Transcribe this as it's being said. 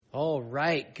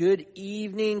right. Good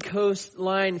evening,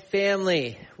 Coastline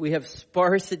family. We have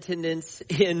sparse attendance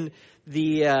in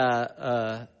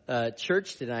the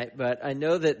church tonight, but I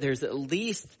know that there's at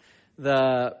least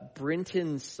the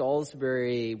Brenton,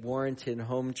 Salisbury, Warrenton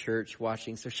home church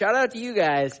watching. So shout out to you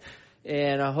guys,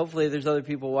 and hopefully there's other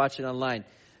people watching online.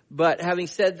 But having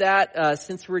said that,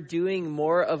 since we're doing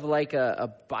more of like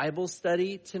a Bible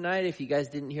study tonight, if you guys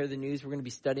didn't hear the news, we're going to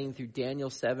be studying through Daniel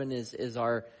 7 is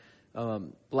our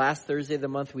last Thursday of the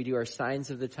month. We do our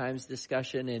Signs of the Times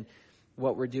discussion, and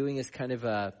what we're doing is kind of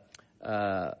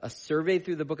a survey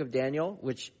through the book of Daniel,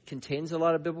 which contains a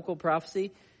lot of biblical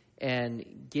prophecy, and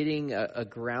getting a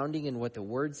grounding in what the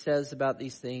Word says about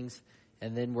these things.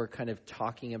 And then we're kind of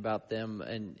talking about them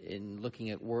and looking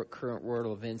at current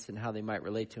world events and how they might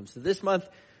relate to them. So this month,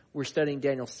 we're studying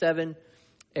Daniel 7,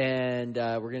 and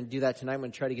we're going to do that tonight. I'm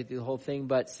going to try to get through the whole thing.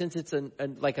 But since it's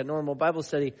like a normal Bible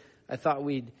study, I thought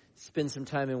we'd spend some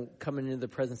time in coming into the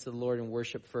presence of the Lord and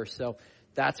worship first. So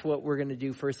that's what we're going to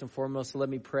do first and foremost. So let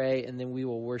me pray, and then we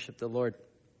will worship the Lord.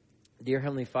 Dear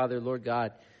Heavenly Father, Lord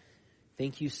God,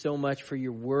 thank you so much for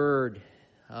your word.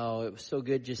 Oh, it was so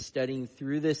good just studying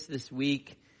through this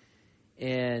week,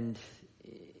 and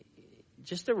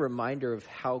just a reminder of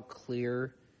how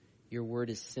clear your word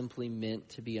is simply meant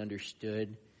to be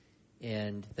understood,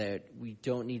 and that we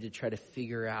don't need to try to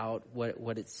figure out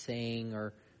what it's saying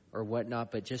or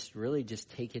whatnot, but just really just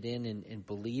take it in and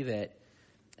believe it.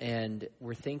 And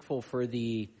we're thankful for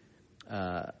the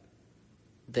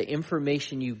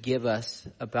information you give us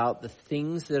about the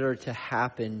things that are to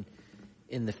happen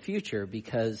in the future,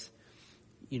 because,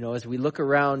 as we look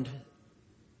around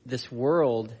this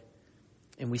world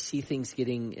and we see things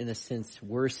getting, in a sense,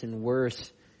 worse and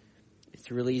worse,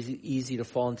 it's really easy to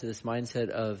fall into this mindset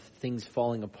of things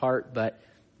falling apart. But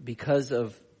because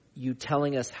of you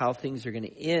telling us how things are going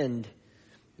to end,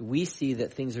 we see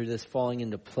that things are just falling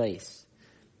into place.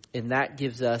 And that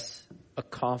gives us a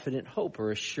confident hope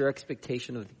or a sure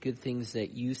expectation of the good things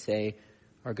that you say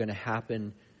are going to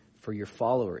happen for your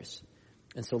followers.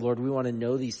 And so, Lord, we want to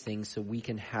know these things so we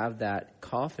can have that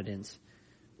confidence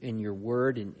in your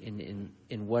word and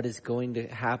in what is going to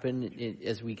happen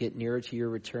as we get nearer to your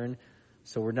return.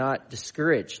 So we're not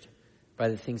discouraged by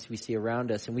the things we see around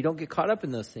us, and we don't get caught up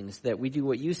in those things, that we do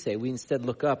what you say. We instead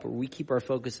look up, or we keep our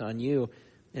focus on you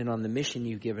and on the mission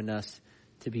you've given us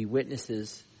to be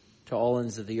witnesses to all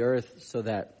ends of the earth, so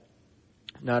that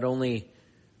not only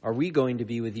are we going to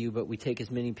be with you, but we take as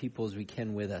many people as we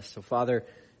can with us. So, Father,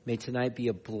 may tonight be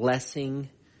a blessing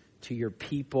to your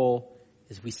people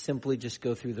as we simply just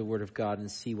go through the Word of God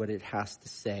and see what it has to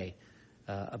say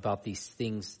about these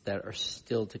things that are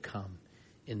still to come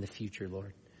in the future,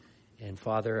 Lord. And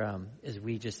Father, as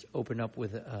we just open up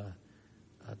with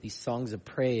these songs of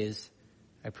praise,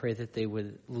 I pray that they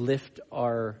would lift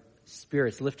our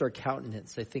spirits, lift our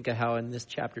countenance. I think of how in this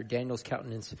chapter, Daniel's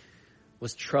countenance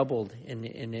was troubled and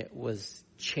it was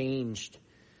changed.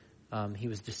 He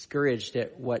was discouraged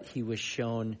at what he was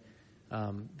shown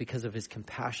because of his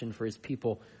compassion for his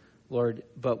people, Lord.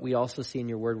 But we also see in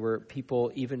your word where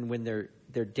people, even when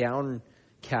they're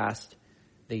downcast,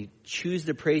 they choose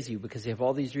to praise you because they have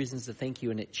all these reasons to thank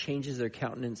you, and it changes their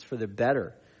countenance for the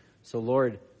better. So,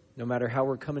 Lord, no matter how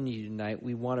we're coming to you tonight,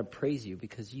 we want to praise you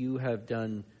because you have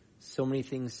done so many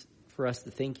things for us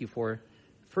to thank you for.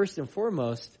 First and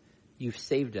foremost, you've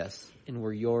saved us, and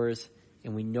we're yours,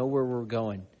 and we know where we're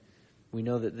going. We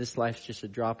know that this life's just a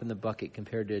drop in the bucket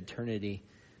compared to eternity.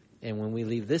 And when we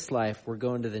leave this life, we're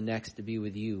going to the next to be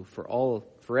with you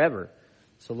forever.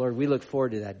 So, Lord, we look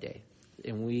forward to that day.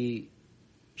 And we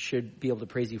should be able to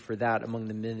praise you for that among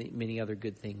the many, many other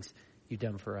good things you've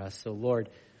done for us. So, Lord,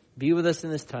 be with us in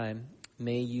this time.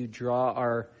 May you draw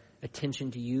our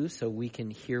attention to you so we can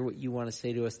hear what you want to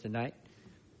say to us tonight.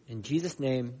 In Jesus'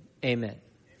 name, amen.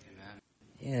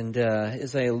 And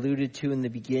as I alluded to in the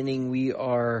beginning, we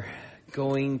are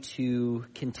going to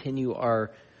continue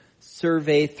our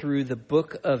survey through the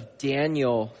book of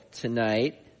Daniel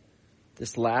tonight,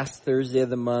 this last Thursday of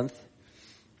the month.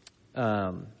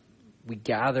 We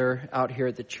gather out here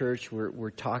at the church.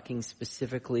 We're talking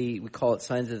specifically, we call it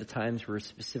Signs of the Times. We're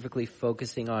specifically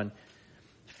focusing on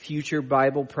future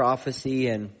Bible prophecy,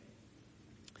 and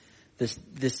this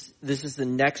is the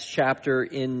next chapter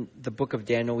in the book of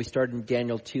Daniel. We started in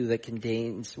Daniel 2 that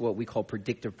contains what we call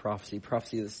predictive prophecy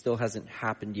that still hasn't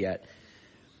happened yet.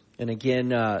 And again,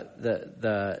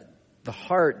 the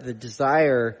heart, the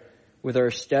desire with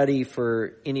our study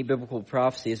for any biblical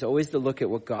prophecy is always to look at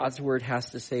what God's word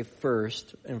has to say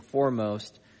first and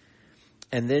foremost,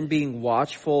 and then being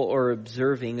watchful or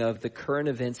observing of the current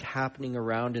events happening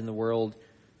around in the world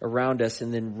around us,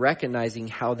 and then recognizing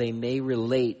how they may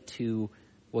relate to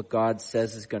what God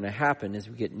says is going to happen as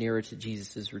we get nearer to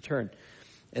Jesus' return.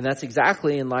 And that's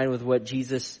exactly in line with what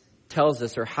Jesus tells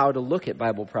us, or how to look at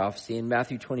Bible prophecy in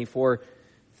Matthew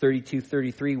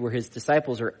 24:32-33, where his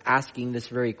disciples are asking this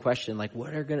very question, like,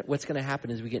 what's going to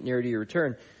happen as we get nearer to your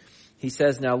return? He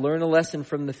says, "Now learn a lesson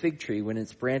from the fig tree. When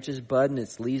its branches bud and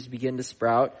its leaves begin to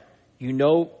sprout, you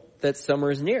know that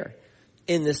summer is near.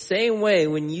 In the same way,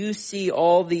 when you see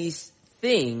all these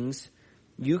things,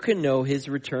 you can know his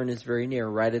return is very near,"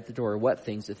 right at the door. What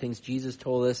things? The things Jesus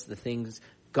told us, the things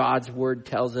God's word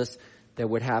tells us that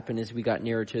would happen as we got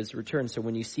nearer to his return. So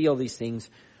when you see all these things,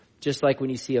 just like when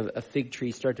you see a fig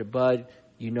tree start to bud,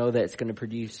 you know that it's going to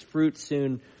produce fruit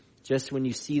soon. Just when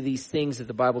you see these things that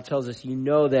the Bible tells us, you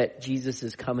know that Jesus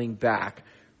is coming back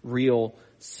real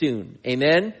soon.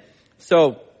 Amen?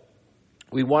 So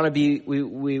we want to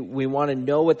we want to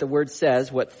know what the word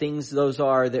says, what things those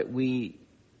are that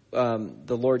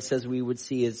the Lord says we would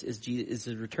see as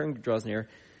his return draws near.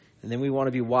 And then we want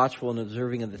to be watchful and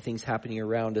observing of the things happening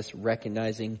around us,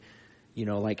 recognizing,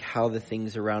 like how the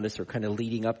things around us are kind of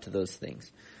leading up to those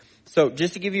things. So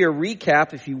just to give you a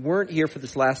recap, if you weren't here for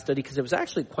this last study, because it was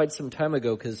actually quite some time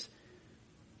ago, because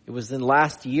it was in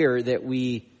last year that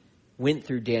we went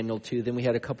through Daniel 2. Then we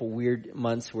had a couple weird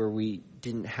months where we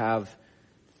didn't have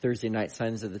Thursday night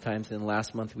signs of the times. And then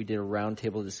last month we did a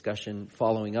roundtable discussion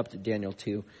following up to Daniel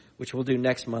 2, which we'll do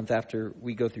next month after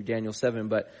we go through Daniel 7.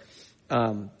 But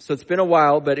so it's been a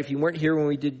while, but if you weren't here when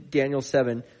we did Daniel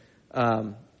 7,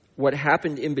 what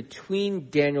happened in between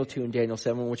Daniel 2 and Daniel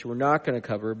 7, which we're not going to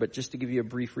cover, but just to give you a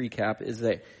brief recap, is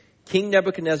that King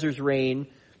Nebuchadnezzar's reign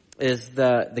is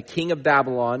the king of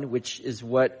Babylon, which is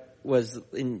what was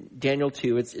in Daniel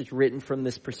 2. It's written from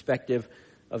this perspective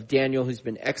of Daniel, who's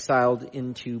been exiled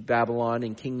into Babylon,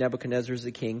 and King Nebuchadnezzar is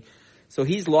the king. So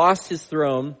he's lost his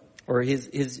throne, or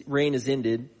his reign is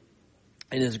ended,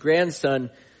 and his grandson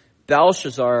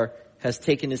Belshazzar has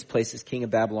taken his place as king of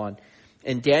Babylon.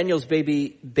 And Daniel's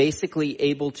basically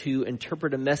able to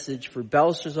interpret a message for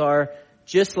Belshazzar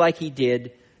just like he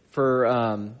did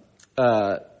for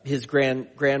his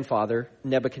grandfather,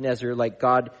 Nebuchadnezzar. Like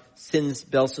God sends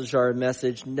Belshazzar a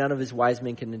message. None of his wise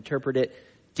men can interpret it.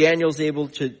 Daniel's able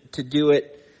to do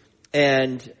it.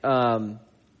 And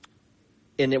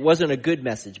it wasn't a good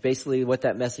message. Basically what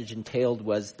that message entailed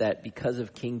was that because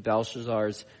of King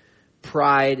Belshazzar's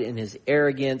pride and his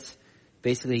arrogance,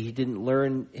 basically he didn't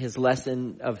learn his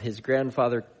lesson of his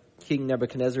grandfather, King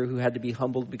Nebuchadnezzar, who had to be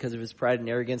humbled because of his pride and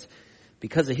arrogance.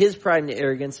 Because of his pride and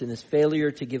arrogance and his failure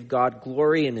to give God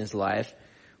glory in his life,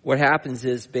 what happens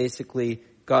is basically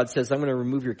God says, "I'm going to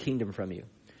remove your kingdom from you.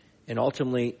 And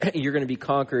ultimately, you're going to be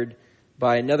conquered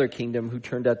by another kingdom who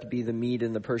turned out to be the Mede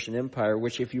and the Persian Empire,"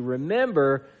 which, if you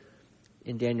remember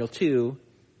in Daniel 2,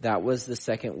 that was the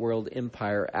second world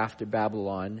empire after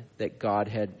Babylon that God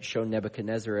had shown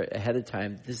Nebuchadnezzar ahead of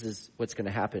time. This is what's going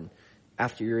to happen.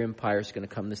 After your empire is going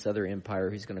to come this other empire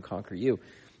who's going to conquer you.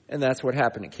 And that's what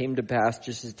happened. It came to pass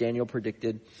just as Daniel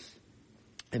predicted.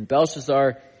 And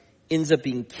Belshazzar ends up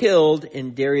being killed,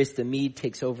 and Darius the Mede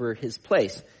takes over his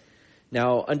place.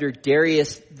 Now, under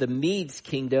Darius the Mede's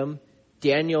kingdom,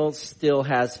 Daniel still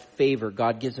has favor.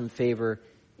 God gives him favor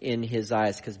in his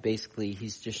eyes, because basically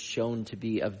he's just shown to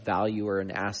be of value or an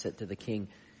asset to the king.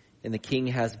 And the king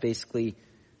has basically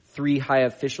three high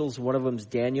officials. One of them is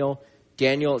Daniel.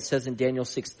 Daniel, it says in Daniel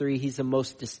 6:3, he's the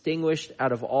most distinguished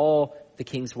out of all the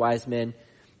king's wise men.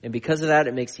 And because of that,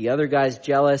 it makes the other guys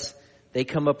jealous. They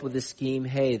come up with this scheme.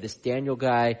 Hey, this Daniel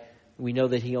guy, we know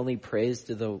that he only prays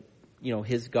to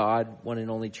his God, one and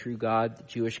only true God, the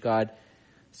Jewish God.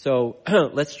 So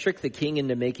let's trick the king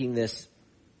into making this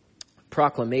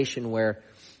proclamation where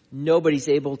nobody's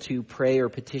able to pray or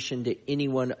petition to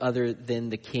anyone other than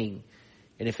the king.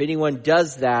 And if anyone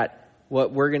does that,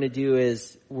 what we're going to do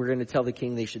is we're going to tell the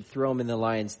king they should throw him in the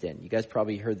lion's den. You guys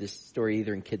probably heard this story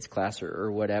either in kids class or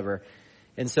whatever.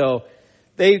 And so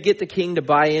they get the king to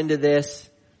buy into this,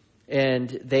 and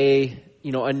they,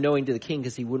 unknowing to the king,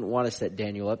 because he wouldn't want to set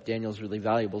Daniel up. Daniel's really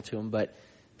valuable to him, but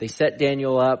they set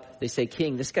Daniel up. They say,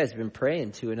 "King, this guy's been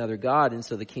praying to another god." And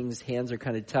so the king's hands are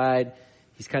kind of tied.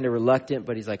 He's kind of reluctant,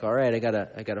 but he's like, "All right, I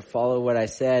gotta follow what I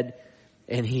said."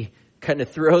 And he kind of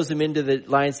throws him into the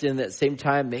lion's den at the same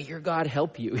time. "May your God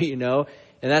help you,"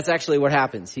 And that's actually what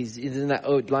happens. He's in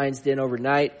that lion's den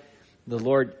overnight. The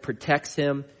Lord protects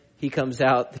him. He comes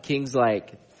out. The king's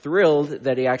like thrilled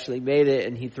that he actually made it,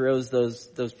 and he throws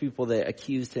those people that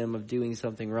accused him of doing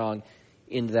something wrong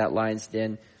into that lion's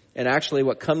den. And actually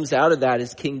what comes out of that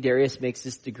is King Darius makes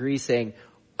this decree saying,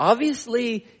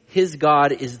 obviously his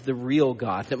God is the real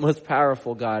God, the most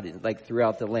powerful God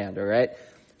throughout the land, all right?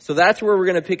 So that's where we're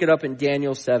going to pick it up in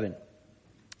Daniel 7.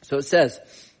 So it says,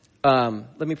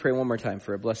 let me pray one more time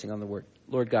for a blessing on the word.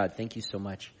 Lord God, thank you so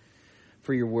much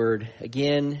for your word.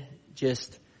 Again,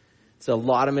 it's a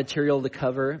lot of material to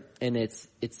cover, and it's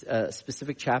a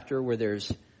specific chapter where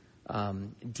there's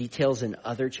details in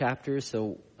other chapters.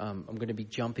 So I'm going to be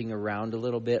jumping around a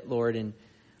little bit, Lord, and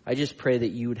I just pray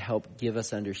that you would help give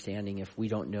us understanding if we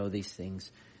don't know these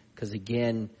things. Because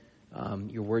again,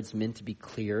 your word's meant to be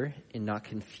clear and not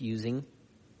confusing.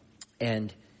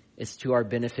 And it's to our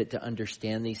benefit to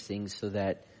understand these things so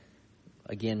that,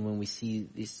 again, when we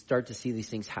start to see these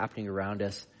things happening around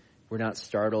us, we're not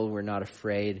startled, we're not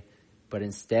afraid, but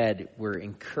instead we're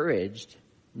encouraged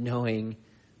knowing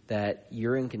that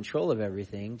you're in control of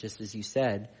everything, just as you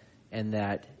said, and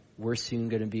that we're soon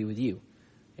going to be with you.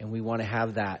 And we want to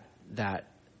have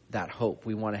that hope.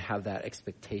 We want to have that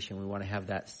expectation. We want to have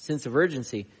that sense of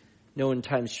urgency, knowing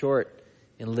time's short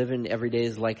and living every day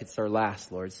is like it's our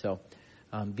last, Lord. So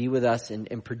be with us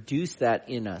and produce that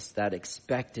in us, that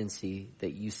expectancy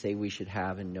that you say we should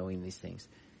have in knowing these things.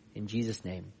 In Jesus'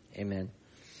 name, amen.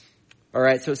 All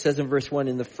right, so it says in verse 1,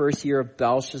 in the first year of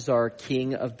Belshazzar,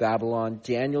 king of Babylon,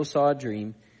 Daniel saw a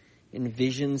dream in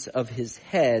visions of his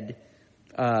head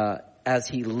as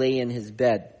he lay in his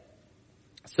bed.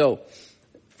 So,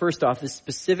 first off, this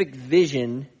specific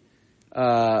vision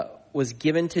was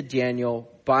given to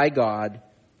Daniel by God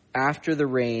after the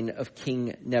reign of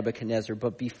King Nebuchadnezzar,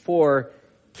 but before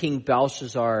King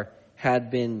Belshazzar had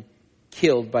been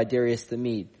killed by Darius the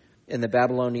Mede, and the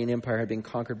Babylonian Empire had been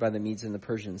conquered by the Medes and the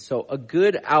Persians. So a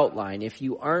good outline, if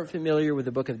you aren't familiar with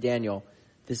the book of Daniel,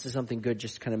 this is something good.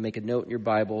 Just kind of make a note in your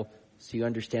Bible so you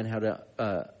understand how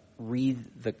to read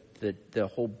the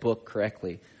whole book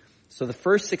correctly. So the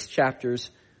first 6 chapters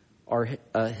are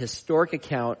a historic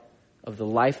account of the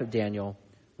life of Daniel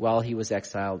while he was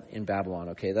exiled in Babylon.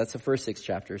 Okay, that's the first 6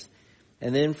 chapters.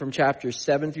 And then from chapters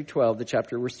 7 through 12, the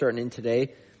chapter we're starting in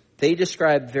today, they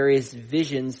describe various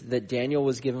visions that Daniel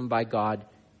was given by God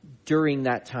during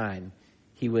that time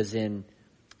he was in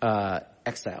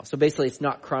exile. So basically it's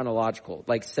not chronological.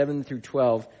 Like 7 through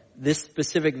 12, this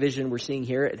specific vision we're seeing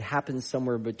here, it happens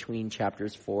somewhere between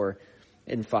chapters 4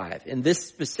 and 5. And this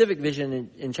specific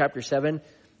vision in chapter 7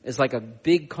 is like a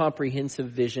big comprehensive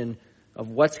vision of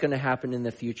what's going to happen in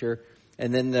the future.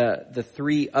 And then the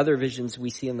 3 other visions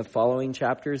we see in the following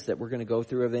chapters that we're going to go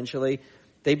through eventually,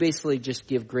 they basically just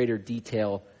give greater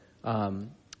detail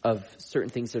of certain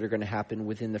things that are going to happen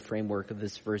within the framework of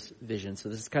this first vision. So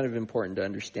this is kind of important to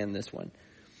understand this one.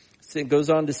 So it goes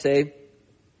on to say,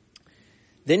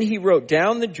 then he wrote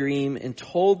down the dream and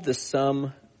told the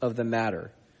sum of the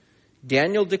matter.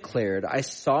 Daniel declared, I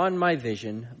saw in my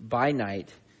vision by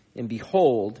night, and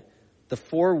behold, the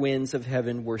 4 winds of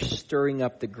heaven were stirring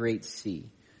up the great sea.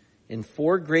 And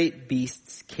 4 great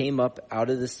beasts came up out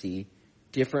of the sea,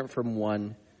 different from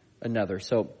one another.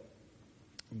 So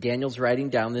Daniel's writing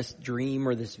down this dream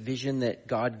or this vision that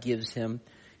God gives him.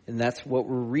 And that's what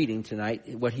we're reading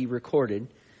tonight, what he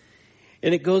recorded.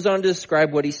 And it goes on to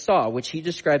describe what he saw, which he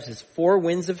describes as 4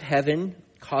 winds of heaven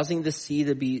causing the sea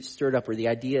to be stirred up. Or the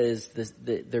idea is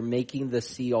they're making the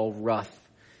sea all rough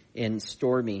and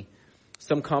stormy.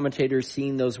 Some commentators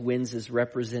seeing those winds as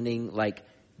representing like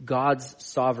God's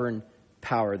sovereign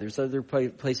power. There's other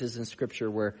places in Scripture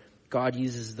where God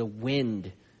uses the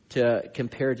wind to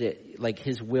compare to like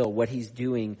his will, what he's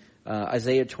doing.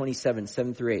 Isaiah 27,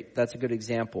 7 through 8. That's a good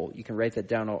example. You can write that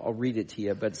down. I'll read it to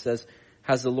you. But it says,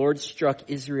 has the Lord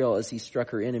struck Israel as he struck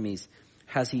her enemies?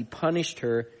 Has he punished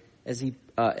her as he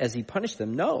punished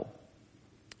them? No.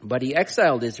 But he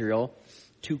exiled Israel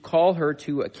to call her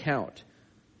to account.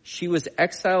 She was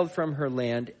exiled from her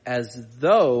land as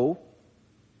though,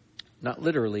 not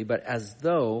literally, but as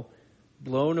though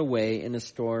blown away in a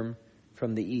storm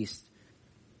from the east.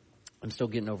 I'm still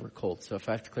getting over a cold, so if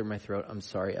I have to clear my throat, I'm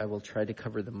sorry. I will try to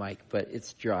cover the mic, but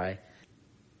it's dry.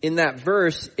 In that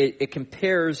verse, it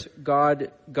compares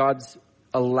God's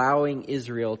allowing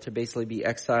Israel to basically be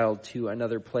exiled to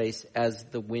another place as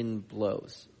the wind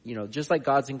blows. You know, just like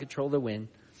God's in control of the wind,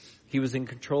 he was in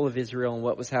control of Israel and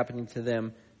what was happening to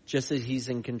them, just as he's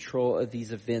in control of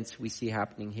these events we see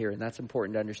happening here. And that's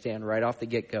important to understand right off the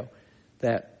get-go,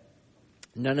 that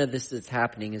none of this that's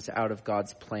happening is out of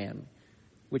God's plan,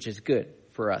 which is good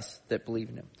for us that believe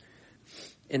in him.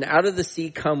 And out of the sea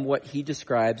come what he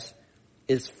describes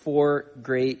is 4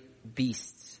 great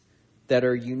beasts that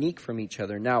are unique from each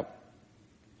other. Now,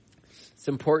 it's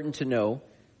important to know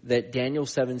that Daniel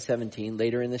 7:17,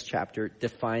 later in this chapter,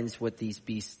 defines what these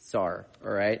beasts are.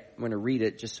 All right? I'm going to read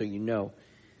it just so you know.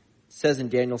 It says in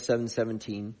Daniel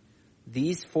 7:17,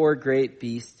 These 4 great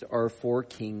beasts are 4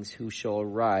 kings who shall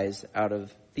arise out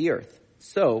of the earth.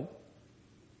 So,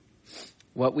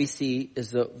 what we see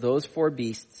is those 4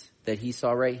 beasts that he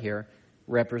saw right here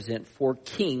represent 4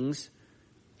 kings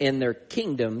and their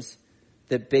kingdoms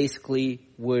that basically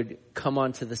would come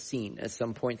onto the scene at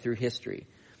some point through history.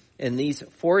 And these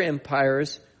 4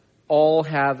 empires all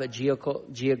have a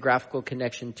geographical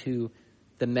connection to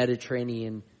the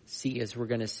Mediterranean Sea, as we're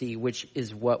going to see, which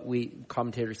is what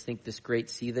commentators think this great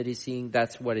sea that he's seeing,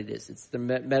 that's what it is. It's the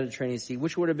Mediterranean Sea,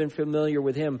 which would have been familiar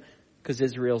with him because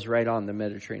Israel's right on the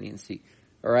Mediterranean Sea.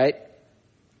 All right?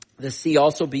 The sea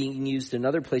also being used in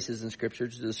other places in Scripture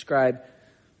to describe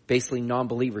basically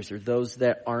non-believers or those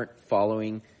that aren't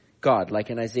following God. Like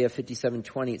in Isaiah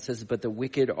 57:20, it says, but the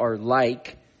wicked are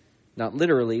like, not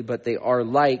literally, but they are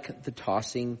like the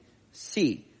tossing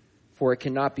sea. For it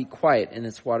cannot be quiet, and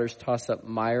its waters toss up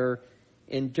mire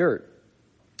and dirt.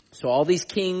 So all these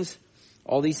kings,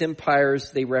 all these empires,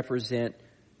 they represent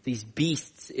these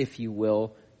beasts, if you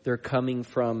will. They're coming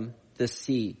from the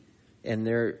sea. And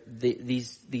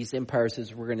these empires,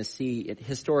 as we're going to see,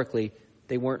 historically,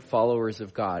 they weren't followers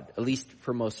of God, at least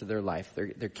for most of their life.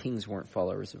 Their kings weren't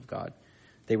followers of God.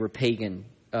 They were pagan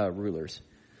rulers.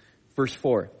 Verse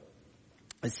 4,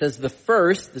 it says this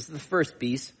is the first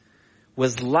beast,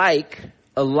 was like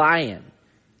a lion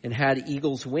and had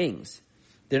eagle's wings.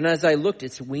 Then as I looked,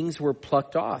 its wings were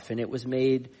plucked off, and it was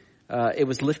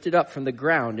lifted up from the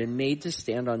ground and made to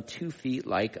stand on 2 feet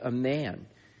like a man.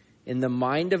 And the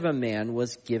mind of a man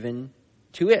was given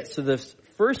to it. So the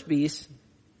first beast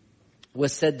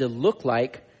was said to look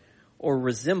like or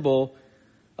resemble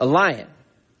a lion.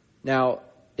 Now,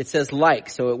 it says like,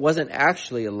 so it wasn't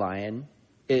actually a lion.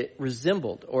 It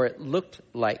resembled or it looked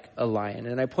like a lion.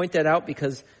 And I point that out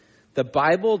because the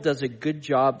Bible does a good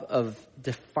job of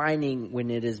defining when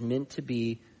it is meant to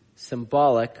be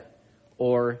symbolic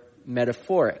or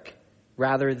metaphoric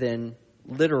rather than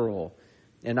literal.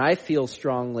 And I feel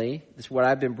strongly, this is what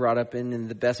I've been brought up in, and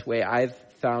the best way I've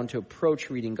found to approach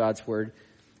reading God's Word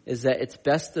is that it's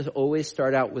best to always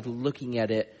start out with looking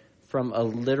at it from a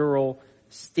literal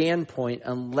standpoint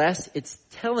unless it's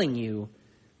telling you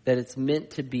that it's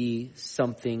meant to be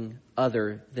something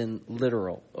other than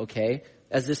literal, okay?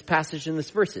 As this passage in this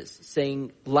verse is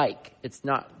saying like. It's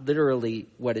not literally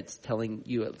what it's telling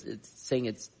you. It's saying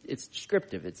it's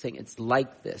descriptive. It's saying it's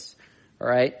like this, all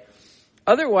right?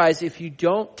 Otherwise, if you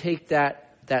don't take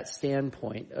that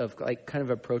standpoint of like kind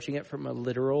of approaching it from a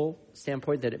literal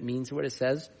standpoint that it means what it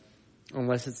says,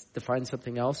 unless it's defined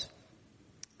something else,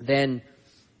 then,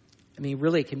 I mean,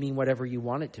 really it can mean whatever you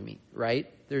want it to mean,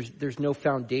 right? There's no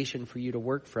foundation for you to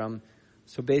work from.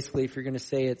 So basically, if you're going to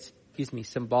say it's,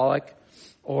 symbolic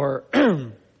or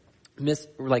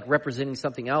like representing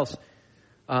something else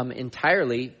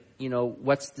entirely,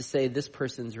 what's to say this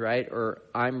person's right or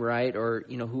I'm right or,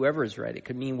 whoever is right. It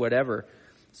could mean whatever.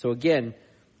 So again,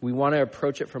 we want to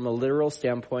approach it from a literal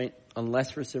standpoint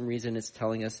unless for some reason it's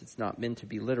telling us it's not meant to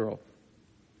be literal.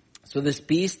 So this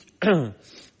beast,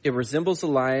 it resembles a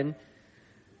lion,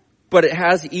 but it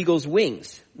has eagle's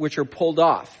wings, which are pulled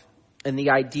off. And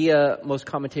the idea, most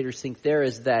commentators think there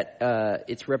is that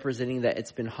it's representing that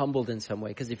it's been humbled in some way.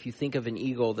 Because if you think of an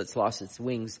eagle that's lost its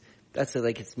wings, that's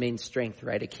like its main strength,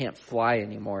 right? It can't fly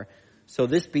anymore. So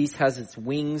this beast has its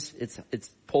wings, it's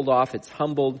pulled off, it's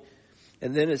humbled.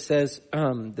 And then it says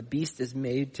the beast is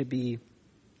made to be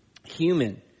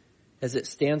human as it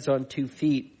stands on 2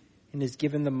 feet and is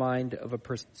given the mind of a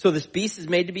person. So this beast is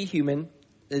made to be human.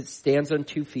 It stands on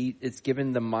 2 feet. It's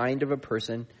given the mind of a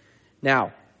person.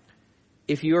 Now,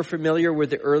 if you are familiar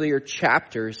with the earlier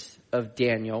chapters of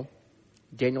Daniel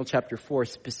chapter 4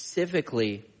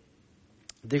 specifically,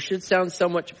 this should sound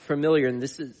somewhat familiar, and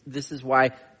this is why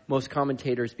most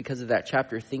commentators, because of that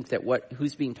chapter, think that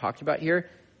who's being talked about here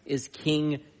is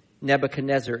King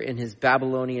Nebuchadnezzar in his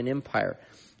Babylonian empire,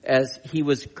 as he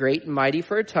was great and mighty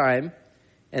for a time,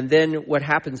 and then what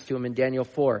happens to him in Daniel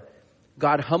 4?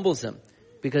 God humbles him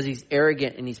because he's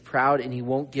arrogant and he's proud and he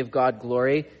won't give God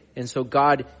glory. And so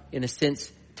God, in a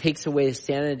sense, takes away his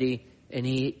sanity and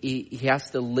he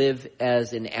has to live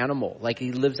as an animal. Like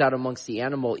he lives out amongst the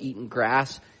animal, eating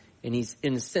grass. And he's,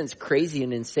 in a sense, crazy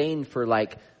and insane for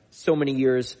like so many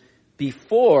years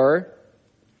before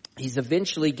he's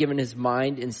eventually given his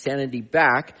mind and sanity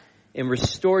back and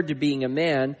restored to being a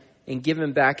man and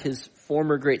given back his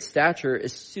former great stature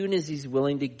as soon as he's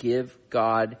willing to give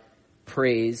God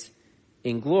praise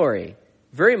and glory.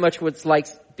 Very much what's like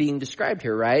being described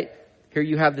here, right? Here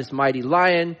you have this mighty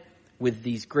lion with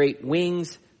these great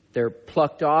wings. They're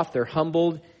plucked off, they're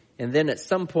humbled, and then at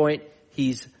some point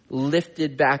he's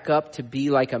lifted back up to be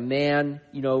like a man,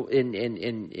 in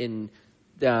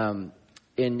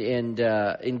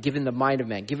giving the mind of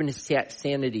man, giving his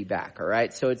sanity back. All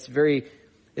right. So it's a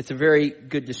very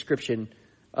good description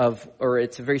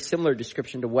it's a very similar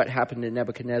description to what happened to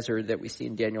Nebuchadnezzar that we see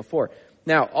in Daniel 4.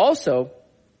 Now, also,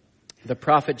 the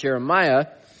prophet Jeremiah,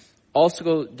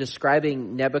 also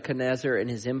describing Nebuchadnezzar and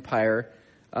his empire,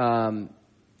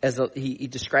 he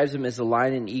describes him as a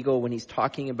lion and eagle when he's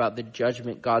talking about the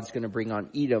judgment God's going to bring on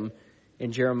Edom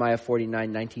in Jeremiah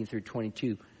 49:19 through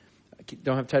 22. I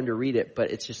don't have time to read it,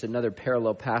 but it's just another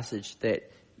parallel passage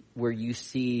where you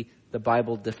see the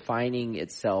Bible defining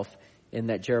itself, and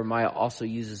that Jeremiah also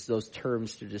uses those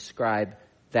terms to describe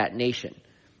that nation.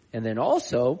 And then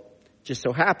also, just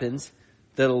so happens,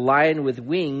 that a lion with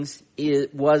wings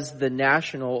was the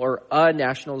national or a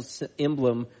national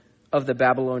emblem of the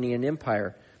Babylonian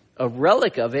Empire. A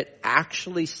relic of it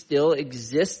actually still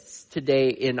exists today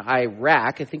in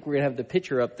Iraq. I think we're going to have the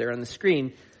picture up there on the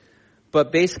screen.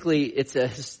 But basically, it's a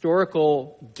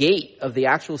historical gate of the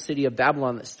actual city of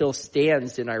Babylon that still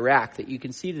stands in Iraq that you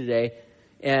can see today.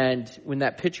 And when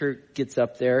that picture gets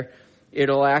up there,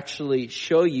 it'll actually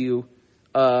show you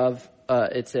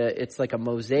it's like a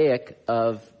mosaic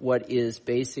of what is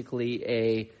basically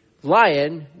a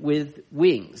lion with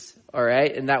wings. All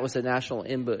right. And that was a national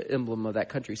emblem of that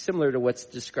country, similar to what's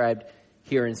described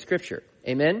here in Scripture.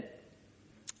 Amen.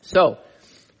 So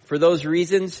for those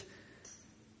reasons,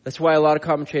 that's why a lot of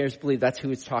commentators believe that's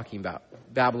who it's talking about.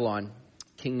 Babylon,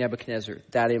 King Nebuchadnezzar,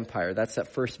 that empire. That's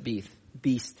that first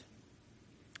beast.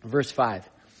 Verse 5.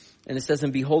 And it says,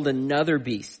 and behold, another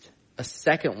beast, a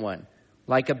second one,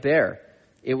 like a bear.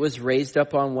 It was raised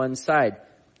up on one side.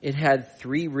 It had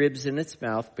 3 ribs in its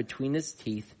mouth between its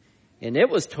teeth. And it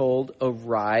was told,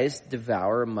 arise,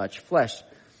 devour much flesh.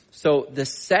 So the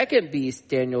second beast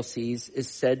Daniel sees is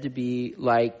said to be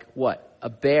like what? A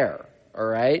bear. All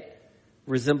right?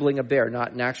 Resembling a bear,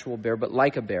 not an actual bear, but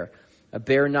like a bear. A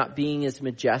bear not being as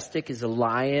majestic as a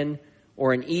lion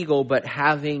or an eagle, but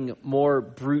having more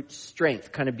brute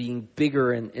strength, kind of being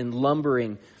bigger and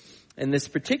lumbering. And this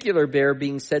particular bear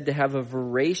being said to have a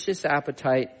voracious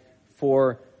appetite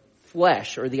for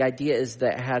flesh, or the idea is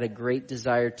that it had a great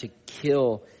desire to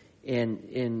kill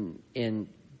and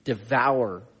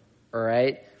devour. All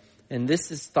right? And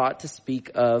this is thought to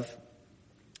speak of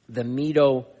the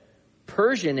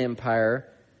Medo-Persian Empire,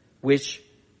 which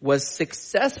was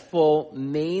successful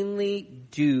mainly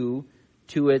due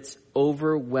to its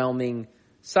overwhelming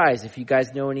size. If you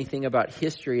guys know anything about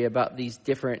history, about these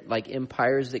different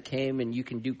empires that came, and you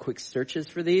can do quick searches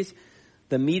for these,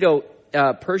 the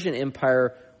Medo-Persian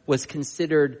Empire was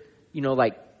considered,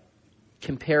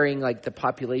 comparing the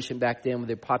population back then with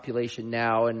the population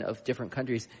now and of different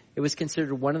countries, it was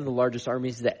considered one of the largest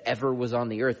armies that ever was on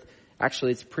the earth.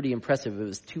 Actually, it's pretty impressive. It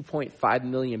was 2.5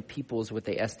 million people is what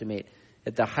they estimate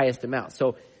at the highest amount.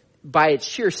 So by its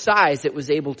sheer size, it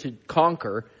was able to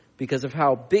conquer because of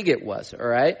how big it was, all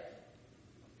right?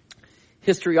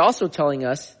 History also telling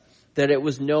us that it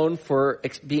was known for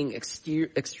being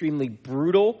extremely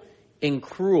brutal and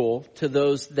cruel to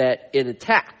those that it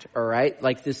attacked, all right?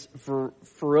 Like this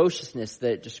ferociousness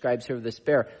that it describes here with this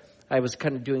bear. I was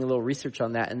kind of doing a little research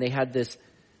on that, and they had this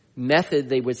method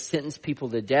they would sentence people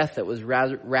to death that was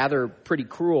rather pretty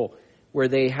cruel, where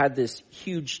they had this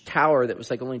huge tower that was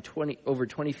only over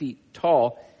 20 feet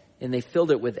tall, and they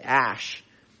filled it with ash,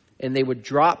 and they would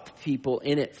drop people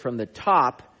in it from the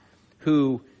top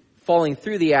who, falling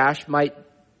through the ash, might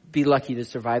be lucky to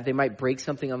survive. They might break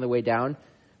something on the way down,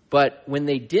 but when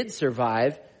they did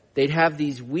survive, they'd have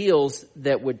these wheels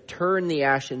that would turn the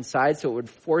ash inside, so it would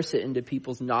force it into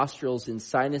people's nostrils and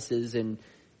sinuses and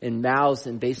mouths,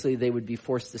 and basically they would be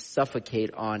forced to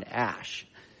suffocate on ash.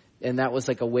 And that was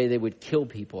a way they would kill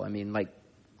people. I mean,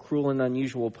 cruel and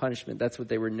unusual punishment. That's what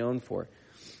they were known for.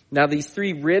 Now, these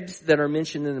 3 ribs that are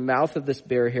mentioned in the mouth of this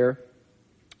bear here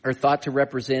are thought to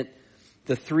represent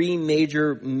the 3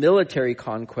 major military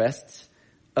conquests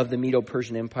of the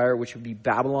Medo-Persian Empire, which would be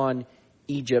Babylon,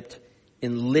 Egypt,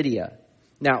 and Lydia.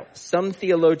 Now, some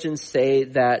theologians say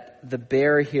that the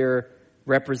bear here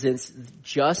represents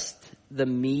just the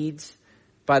Medes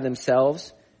by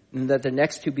themselves, and that the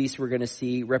next 2 beasts we're going to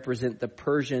see represent the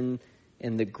Persian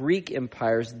and the Greek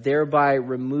empires, thereby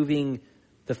removing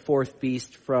the 4th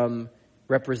beast from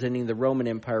representing the Roman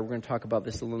Empire. We're going to talk about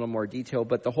this in a little more detail,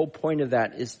 but the whole point of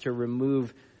that is to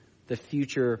remove the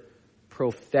future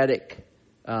prophetic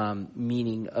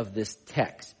meaning of this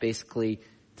text, basically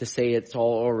to say it's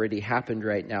all already happened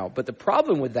right now. But the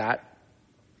problem with that,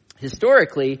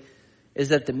 historically, is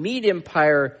that the Mede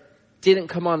Empire didn't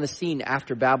come on the scene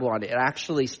after Babylon. It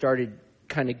actually started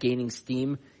kind of gaining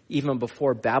steam even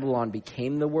before Babylon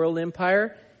became the world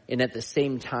empire. And at the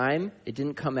same time, it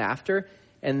didn't come after.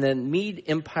 And the Mede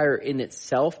Empire in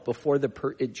itself, before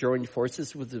it joined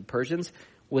forces with the Persians,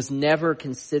 was never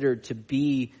considered to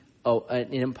be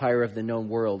an empire of the known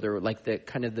world, or like the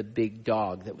kind of the big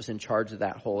dog that was in charge of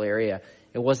that whole area.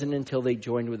 It wasn't until they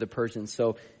joined with the Persians.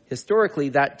 So historically,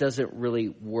 that doesn't really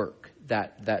work,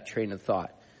 that train of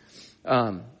thought.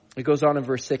 It goes on in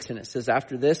verse 6, and it says,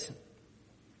 after this,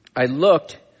 I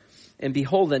looked, and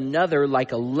behold, another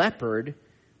like a leopard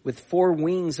with 4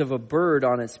 wings of a bird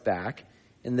on its back.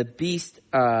 And the beast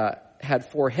had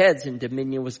 4 heads, and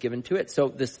dominion was given to it. So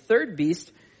this third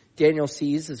beast Daniel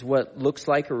sees is what looks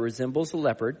like or resembles a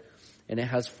leopard. And it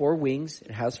has 4 wings.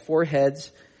 It has 4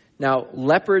 heads. Now,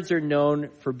 leopards are known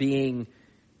for being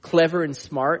clever and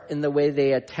smart in the way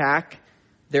they attack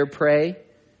their prey.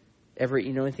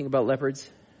 You know anything about leopards?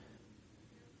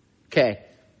 Okay.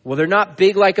 Well, they're not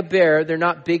big like a bear. They're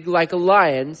not big like a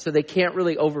lion. So they can't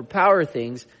really overpower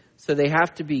things. So they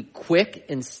have to be quick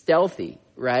and stealthy,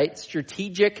 right?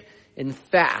 Strategic and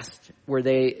fast, where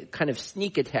they kind of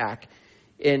sneak attack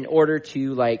in order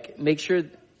to like make sure.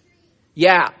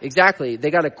 Yeah, exactly.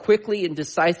 They got to quickly and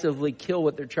decisively kill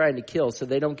what they're trying to kill so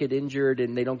they don't get injured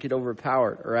and they don't get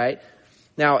overpowered, all right?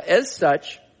 Now, as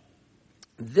such,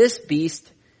 this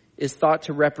beast is thought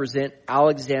to represent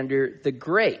Alexander the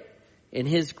Great in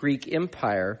his Greek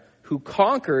Empire, who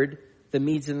conquered the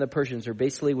Medes and the Persians, or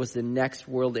basically was the next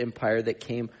world empire that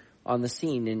came on the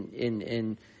scene.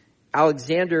 And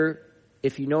Alexander,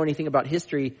 if you know anything about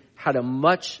history, had a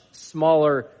much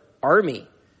smaller army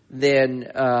than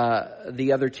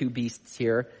the other 2 beasts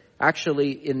here.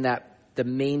 Actually, in the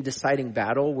main deciding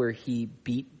battle where he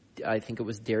beat, I think it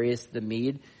was Darius the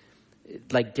Mede,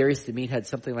 like Darius the Mede had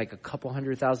something like a couple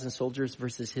 100,000 soldiers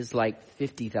versus his like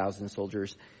 50,000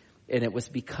 soldiers. And it was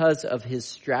because of his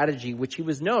strategy, which he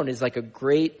was known as like a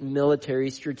great military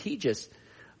strategist.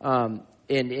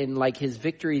 And like his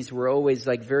victories were always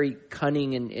like very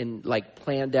cunning and like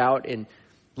planned out and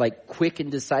like quick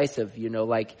and decisive, you know,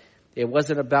 like it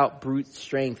wasn't about brute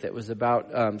strength. It was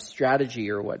about strategy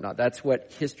or whatnot. That's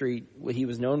what he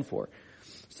was known for.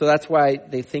 So that's why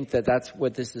they think that that's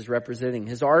what this is representing.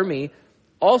 His army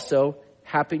also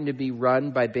happened to be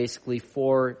run by basically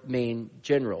 4 main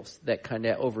generals that kind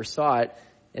of oversaw it.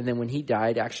 And then when he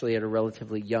died, actually at a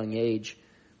relatively young age,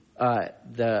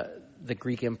 the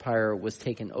Greek Empire was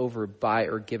taken over by,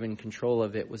 or given control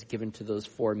of it, was given to those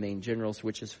 4 main generals,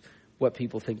 which is what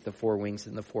people think the 4 wings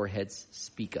and the 4 heads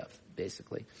speak of,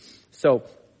 basically. So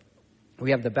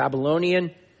we have the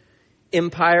Babylonian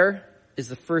Empire is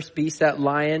the first beast, that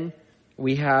lion.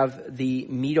 We have the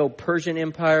Medo-Persian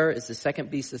Empire is the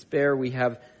second beast, this bear. We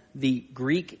have the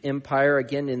Greek Empire,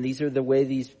 again, and these are the way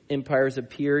these empires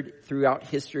appeared throughout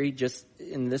history, just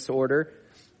in this order.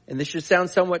 And this should sound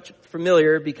somewhat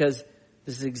familiar because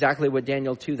this is exactly what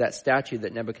Daniel 2, that statue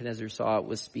that Nebuchadnezzar saw,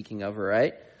 was speaking of, all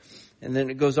right? And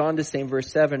then it goes on to say in verse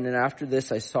 7, and after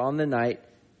this I saw in the night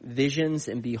visions,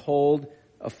 and behold,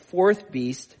 a 4th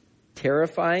beast,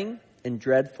 terrifying and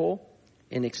dreadful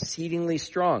and exceedingly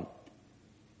strong.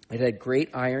 It had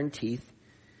great iron teeth.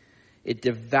 It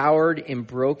devoured and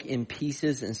broke in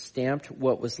pieces and stamped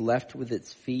what was left with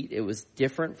its feet. It was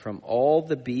different from all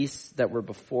the beasts that were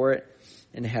before it,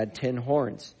 and had 10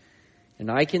 horns. And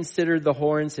I considered the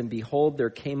horns, and behold, there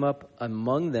came up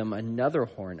among them another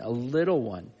horn, a little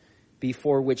one,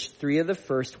 before which 3 of the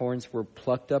first horns were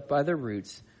plucked up by the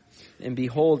roots. And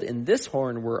behold, in this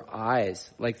horn were eyes,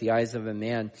 like the eyes of a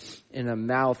man, and a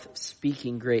mouth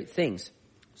speaking great things.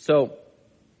 So,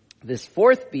 this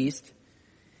 4th beast,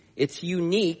 it's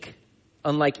unique,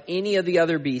 unlike any of the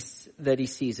other beasts that he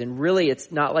sees. And really,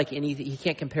 it's not like anything. He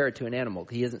can't compare it to an animal.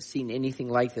 He hasn't seen anything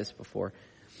like this before.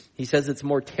 He says it's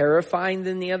more terrifying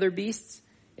than the other beasts,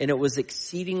 and it was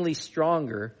exceedingly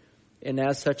stronger. And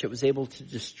as such, it was able to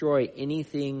destroy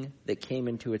anything that came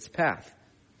into its path.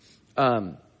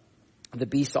 The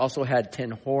beast also had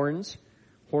 10 horns.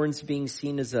 Horns being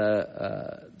seen as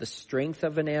the strength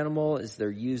of an animal, as they're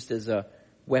used as a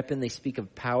weapon. They speak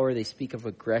of power. They speak of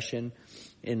aggression.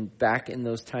 And back in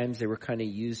those times, they were kind of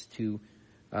used to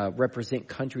represent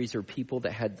countries or people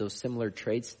that had those similar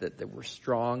traits, that were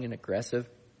strong and aggressive.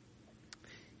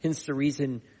 Hence the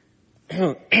reason,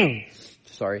 hence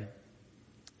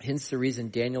the reason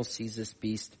Daniel sees this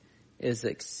beast as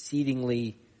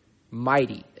exceedingly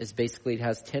mighty, as basically it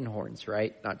has 10 horns,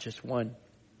 right? Not just one.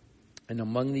 And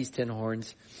among these 10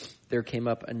 horns, there came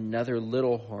up another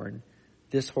little horn,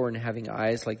 this horn having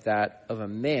eyes like that of a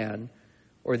man,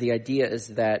 or the idea is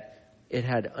that it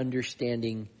had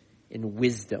understanding and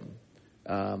wisdom.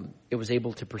 it was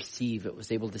able to perceive, it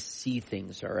was able to see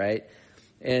things, all right?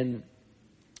 And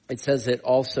it says it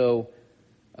also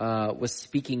was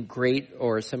speaking great,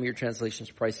 or some of your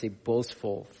translations probably say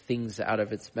boastful things out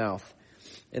of its mouth.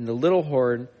 And the little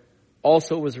horn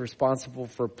also was responsible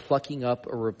for plucking up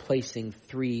or replacing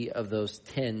 3 of those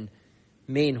 10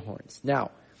 main horns.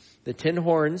 Now, the 10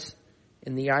 horns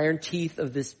and the iron teeth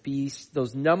of this beast,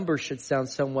 those numbers should sound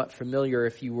somewhat familiar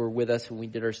if you were with us when we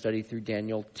did our study through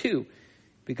Daniel 2.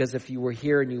 Because if you were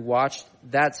here and you watched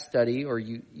that study, or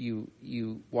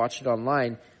you watched it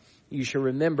online, you should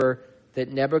remember that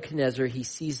Nebuchadnezzar, he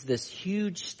sees this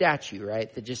huge statue,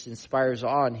 right, that just inspires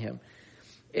awe in him.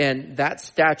 And that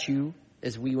statue,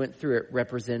 as we went through it,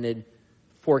 represented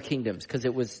 4 kingdoms, because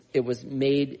it was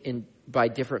made by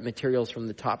different materials from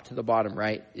the top to the bottom,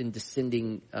 right, in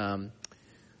descending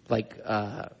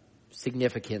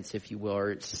significance, if you will,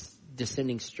 or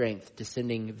descending strength,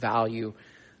 descending value.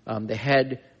 The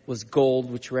head was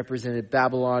gold, which represented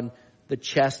Babylon. The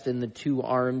chest and the 2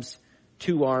 arms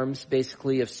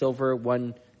basically of silver,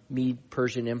 1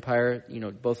 Mede-Persian Empire,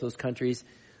 both those countries.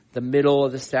 The middle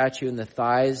of the statue and the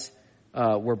thighs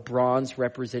were bronze,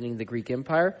 representing the Greek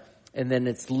Empire. And then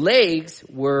its legs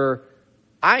were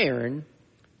iron,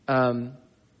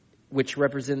 which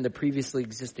represented the previously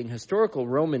existing historical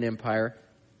Roman Empire.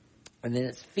 And then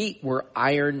its feet were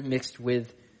iron mixed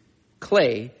with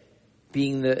clay,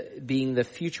 being the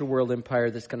future world empire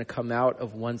that's going to come out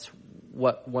of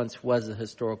what once was a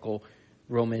historical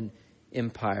Roman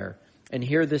Empire. And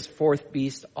here this 4th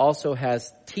beast also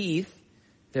has teeth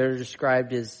that are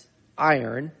described as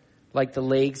iron, like the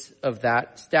legs of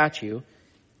that statue.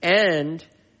 And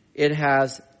it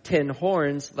has 10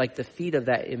 horns, like the feet of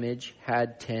that image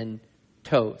had 10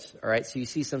 toes. All right, so you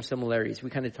see some similarities. We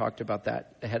kind of talked about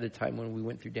that ahead of time when we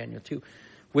went through Daniel 2,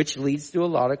 which leads to a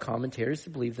lot of commentators to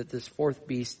believe that this 4th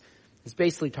beast is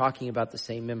basically talking about the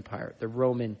same empire, the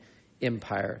Roman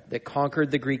Empire, that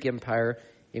conquered the Greek Empire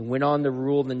and went on to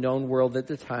rule the known world at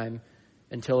the time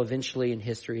until eventually in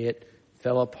history it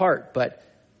fell apart. But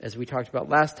as we talked about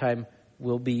last time,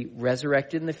 will be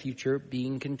resurrected in the future,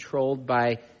 being controlled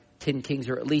by 10 kings,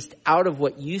 or at least out of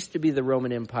what used to be the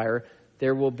Roman Empire,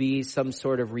 there will be some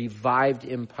sort of revived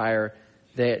empire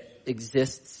that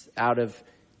exists out of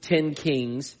 10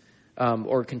 kings,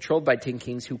 or controlled by 10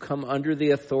 kings, who come under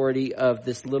the authority of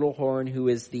this little horn, who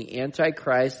is the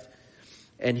Antichrist.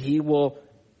 And he will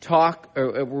talk,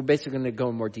 or we're basically going to go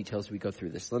in more detail as we go through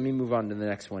this. Let me move on to the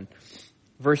next one.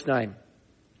 Verse 9.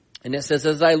 And it says,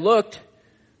 as I looked,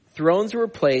 thrones were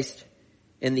placed,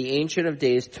 and the Ancient of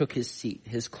Days took his seat.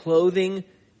 His clothing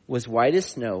was white as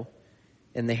snow,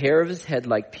 and the hair of his head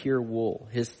like pure wool.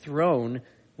 His throne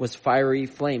was fiery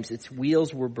flames. Its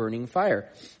wheels were burning fire.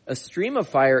 A stream of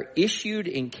fire issued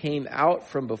and came out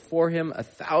from before him. A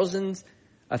thousand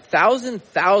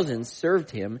thousands served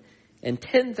him, and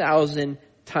 10,000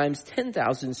 times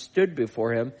 10,000 stood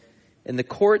before him. And the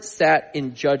court sat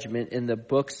in judgment, and the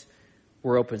books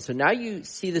were open. So now you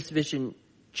see this vision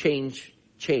change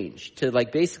to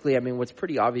basically, what's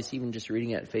pretty obvious, even just reading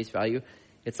it at face value.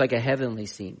 It's like a heavenly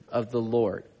scene of the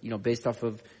Lord, based off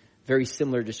of very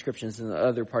similar descriptions in the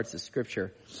other parts of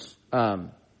Scripture.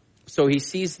 So he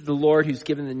sees the Lord, who's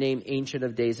given the name Ancient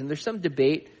of Days. And there's some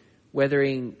debate whether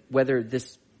the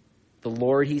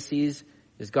Lord he sees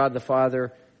is God the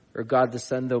Father or God the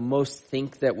Son, though most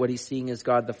think that what he's seeing is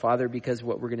God the Father, because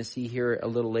what we're going to see here a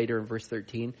little later in verse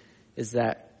 13 is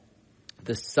that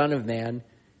the Son of Man,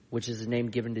 which is a name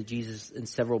given to Jesus in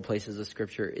several places of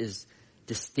Scripture, is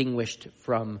distinguished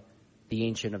from the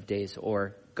Ancient of Days,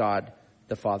 or God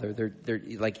the Father. They're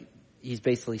like, he's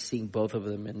basically seeing both of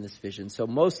them in this vision. So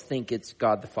most think it's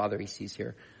God the Father he sees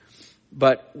here.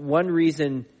 But one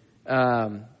reason,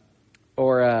 either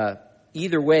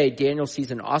way, Daniel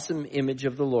sees an awesome image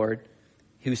of the Lord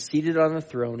who's seated on the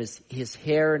throne. His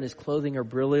hair and his clothing are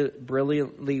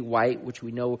brilliantly white, which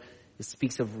we know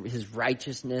speaks of his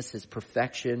righteousness, his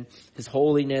perfection, his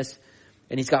holiness.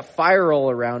 And he's got fire all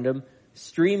around him,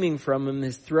 streaming from him.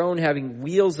 His throne having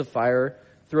wheels of fire.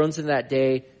 Thrones in that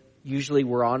day usually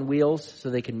were on wheels,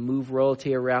 so they can move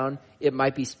royalty around. It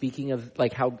might be speaking of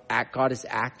like how God is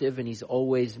active and he's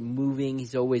always moving,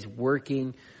 he's always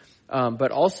working.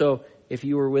 But also, if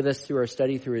you were with us through our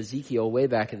study through Ezekiel way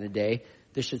back in the day,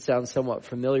 this should sound somewhat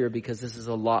familiar, because this is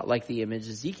a lot like the image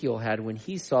Ezekiel had when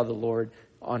he saw the Lord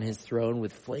on his throne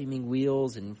with flaming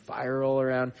wheels and fire all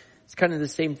around. It's kind of the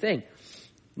same thing.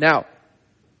 Now,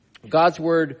 God's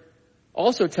word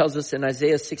also tells us in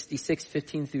Isaiah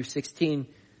 66:15 through 16,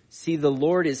 see, the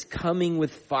Lord is coming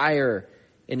with fire,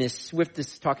 and his swift,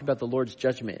 this is talking about the Lord's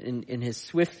judgment, and his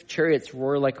swift chariots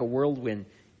roar like a whirlwind.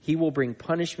 He will bring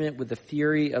punishment with the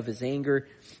fury of his anger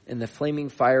and the flaming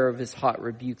fire of his hot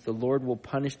rebuke. The Lord will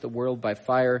punish the world by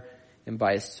fire and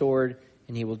by a sword,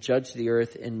 and he will judge the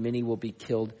earth, and many will be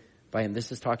killed by him.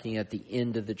 This is talking at the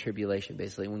end of the tribulation,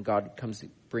 basically, when God comes to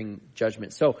bring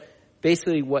judgment. So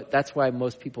basically that's why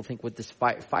most people think what this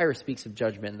fire speaks of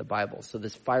judgment in the Bible. So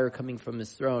this fire coming from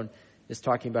his throne is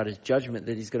talking about his judgment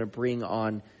that he's going to bring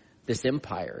on this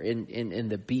empire in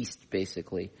the beast,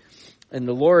 basically. And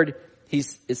the Lord,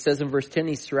 it says in verse 10,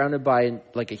 he's surrounded by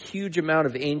like a huge amount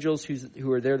of angels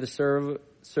who are there to serve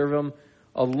him,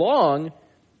 along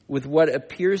with what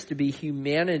appears to be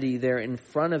humanity there in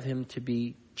front of him to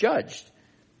be judged.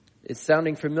 It's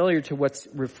sounding familiar to what's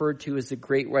referred to as the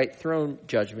great white throne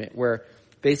judgment, where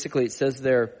basically it says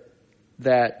there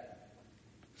that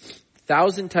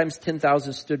 1,000 times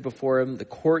 10,000 stood before him, the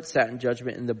court sat in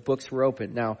judgment, and the books were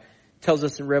opened. Now, it tells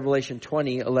us in Revelation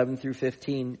 20, 11 through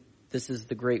 15, this is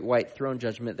the great white throne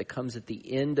judgment that comes at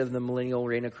the end of the millennial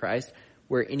reign of Christ,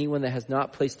 where anyone that has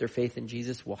not placed their faith in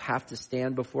Jesus will have to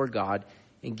stand before God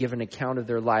and give an account of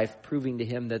their life, proving to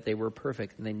him that they were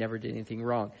perfect and they never did anything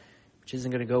wrong, which isn't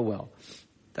going to go well.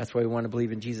 That's why we want to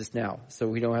believe in Jesus now, so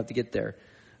we don't have to get there.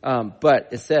 But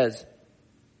it says,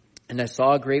 and I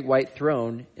saw a great white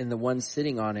throne and the one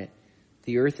sitting on it.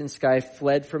 The earth and sky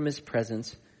fled from his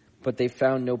presence, but they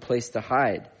found no place to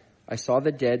hide. I saw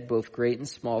the dead, both great and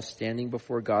small, standing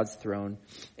before God's throne,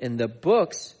 and the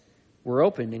books were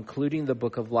opened, including the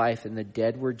book of life, and the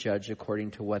dead were judged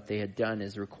according to what they had done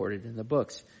as recorded in the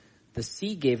books. The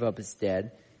sea gave up its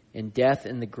dead, and death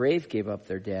and the grave gave up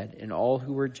their dead, and all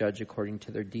who were judged according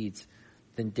to their deeds.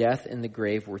 Then death and the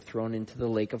grave were thrown into the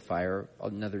lake of fire,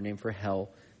 another name for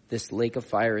hell. This lake of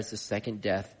fire is the second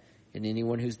death, and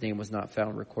anyone whose name was not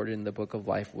found recorded in the book of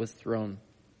life was thrown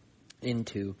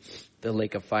into the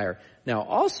lake of fire. Now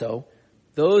also,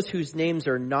 those whose names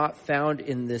are not found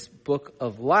in this book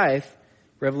of life,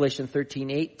 Revelation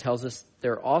 13:8 tells us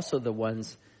they're also the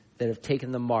ones that have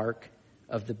taken the mark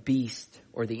of the beast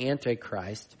or the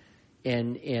Antichrist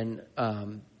and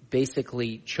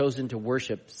basically chosen to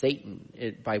worship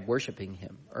Satan by worshiping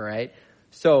him, all right?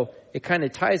 So it kind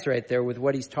of ties right there with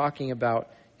what he's talking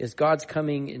about is God's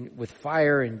coming in with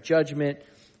fire and judgment,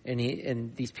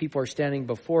 and these people are standing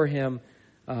before him,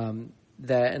 and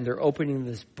they're opening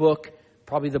this book,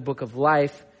 probably the book of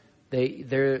life.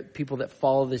 They're people that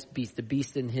follow this beast, the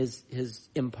beast in his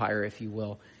empire, if you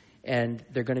will, and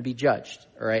they're going to be judged,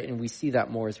 all right? And we see that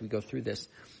more as we go through this.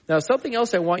 Now, something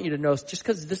else I want you to know, just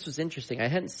because this was interesting, I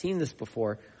hadn't seen this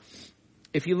before.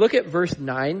 If you look at verse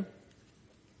 9,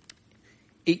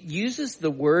 it uses the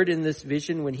word in this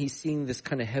vision when he's seeing this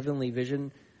kind of heavenly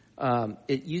vision.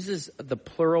 It uses the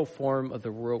plural form of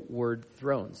the word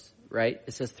thrones, right?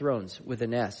 It says thrones with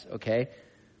an S, okay?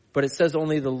 But it says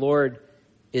only the Lord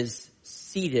is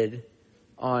seated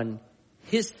on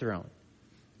his throne.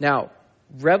 Now,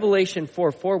 Revelation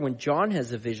 4:4, when John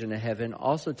has a vision of heaven,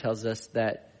 also tells us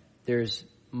that there's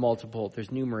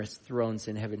numerous thrones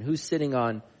in heaven. Who's sitting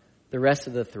on the rest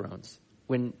of the thrones?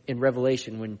 When in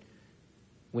Revelation,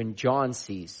 when John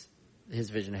sees his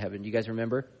vision of heaven, do you guys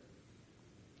remember?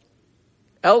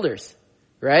 Elders,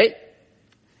 right?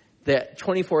 The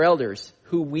 24 elders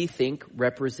who we think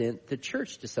represent the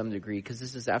church to some degree, because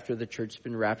this is after the church's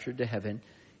been raptured to heaven,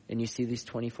 and you see these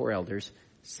 24 elders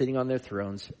sitting on their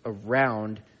thrones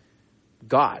around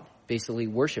God, basically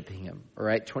worshiping him, all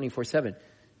right, 24/7.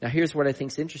 Now here's what I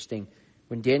think is interesting.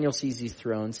 When Daniel sees these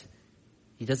thrones,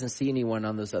 he doesn't see anyone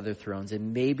on those other thrones,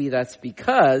 and maybe that's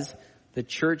because the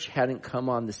church hadn't come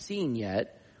on the scene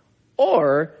yet,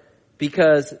 or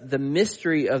because the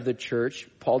mystery of the church,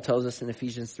 Paul tells us in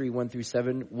Ephesians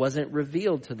 3:1-7, wasn't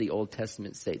revealed to the Old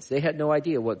Testament saints. They had no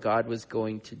idea what God was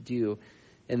going to do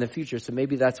in the future. So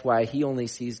maybe that's why he only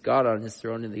sees God on his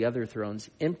throne and the other thrones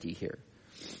empty here.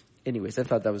 Anyways, I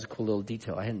thought that was a cool little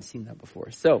detail. I hadn't seen that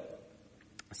before. So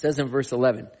it says in verse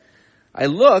 11, I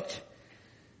looked,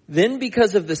 then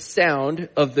because of the sound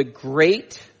of the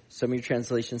great, some of your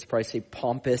translations probably say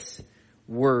pompous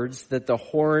words that the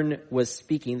horn was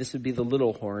speaking. This would be the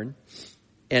little horn.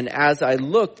 And as I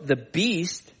looked, the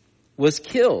beast was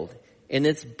killed and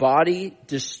its body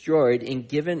destroyed and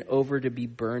given over to be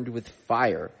burned with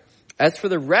fire. As for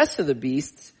the rest of the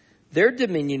beasts, their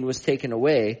dominion was taken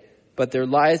away, but their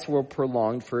lives were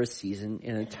prolonged for a season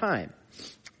and a time.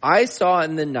 I saw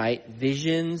in the night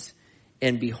visions,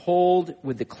 and behold,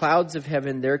 with the clouds of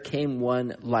heaven, there came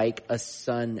one like a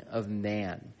son of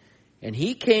man. And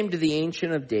he came to the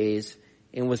Ancient of Days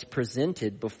and was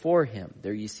presented before him.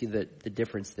 There you see the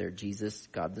difference there. Jesus,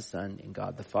 God the Son, and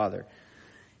God the Father.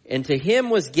 And to him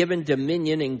was given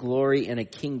dominion and glory and a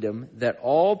kingdom, that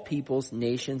all peoples,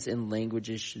 nations, and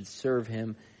languages should serve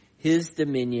him. His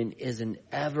dominion is an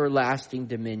everlasting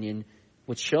dominion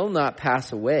which shall not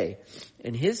pass away,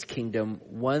 and his kingdom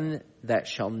one that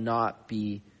shall not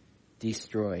be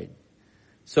destroyed.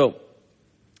 So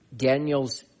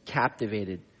Daniel's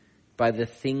captivated by the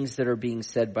things that are being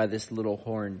said by this little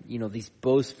horn. You know, these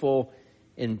boastful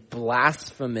and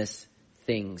blasphemous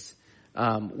things,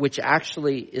 which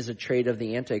actually is a trait of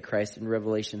the Antichrist in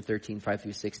Revelation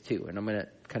 13:5-6 too. And I'm going to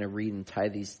kind of read and tie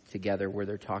these together where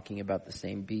they're talking about the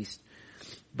same beast.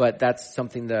 But that's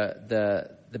something the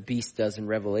beast does in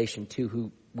Revelation 2,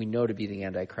 who we know to be the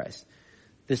Antichrist.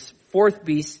 This fourth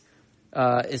beast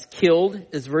is killed,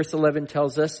 as verse 11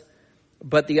 tells us,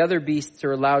 but the other beasts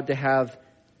are allowed to have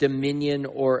dominion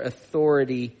or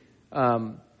authority,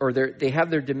 or they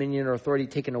have their dominion or authority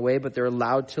taken away, but they're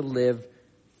allowed to live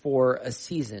for a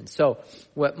season. So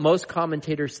what most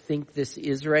commentators think this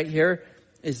is right here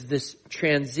is this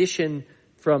transition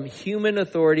from human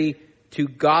authority to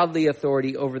godly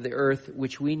authority over the earth,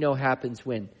 which we know happens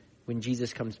when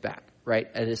Jesus comes back, right?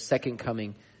 At his second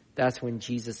coming, that's when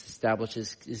Jesus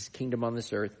establishes his kingdom on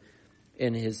this earth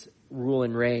and his rule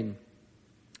and reign,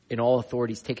 and all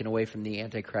authority is taken away from the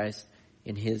Antichrist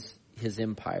in his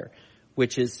empire,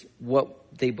 which is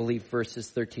what they believe verses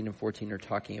 13 and 14 are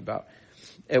talking about.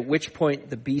 At which point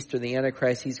the beast or the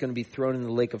Antichrist, he's going to be thrown in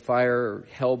the lake of fire or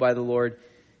hell by the Lord,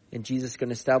 and Jesus is going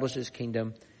to establish his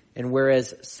kingdom. And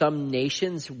whereas some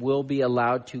nations will be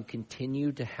allowed to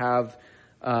continue to have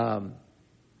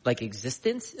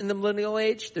existence in the millennial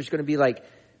age, there's going to be,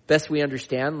 best we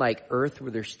understand, like Earth, where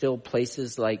there's still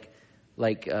places like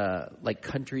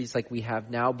countries like we have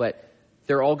now, but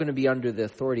they're all going to be under the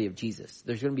authority of Jesus.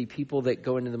 There's going to be people that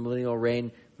go into the millennial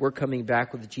reign. We're coming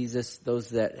back with Jesus, those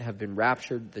that have been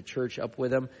raptured, the church up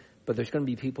with them. But there's going to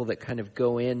be people that kind of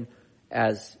go in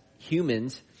as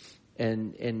humans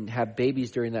and have babies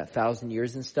during that 1,000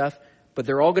 years and stuff. But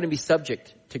they're all going to be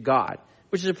subject to God,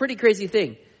 which is a pretty crazy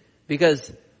thing.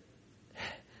 Because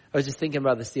I was just thinking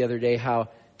about this the other day,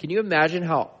 can you imagine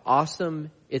how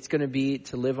awesome it's going to be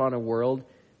to live on a world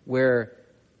where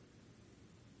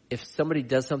if somebody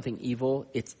does something evil,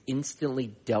 it's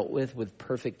instantly dealt with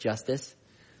perfect justice?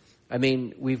 I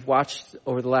mean, we've watched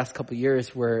over the last couple of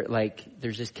years where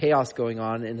there's just chaos going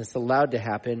on and it's allowed to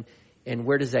happen. And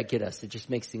where does that get us? It just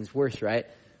makes things worse, right?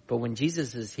 But when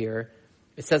Jesus is here,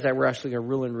 it says that we're actually going to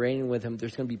rule and reign with him.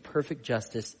 There's going to be perfect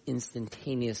justice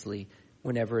instantaneously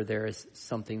whenever there is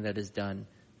something that is done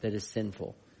that is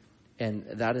sinful. And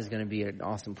that is going to be an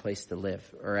awesome place to live,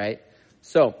 all right?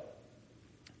 So,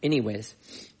 anyways,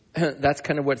 that's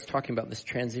kind of what it's talking about, this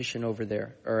transition over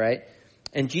there, all right?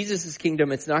 And Jesus'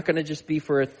 kingdom, it's not going to just be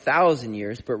for 1,000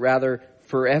 years, but rather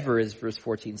forever, as verse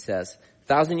 14 says.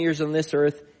 1,000 years on this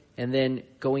earth, and then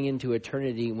going into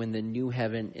eternity when the new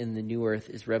heaven and the new earth,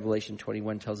 as Revelation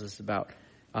 21 tells us about.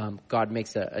 God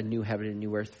makes a new heaven and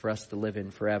new earth for us to live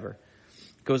in forever.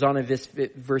 It goes on in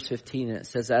verse 15, and it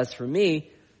says, "As for me,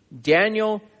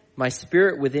 Daniel, my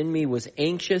spirit within me was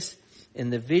anxious,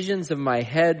 and the visions of my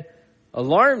head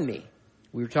alarmed me."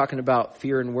 We were talking about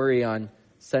fear and worry on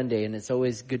Sunday, and it's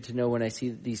always good to know when I see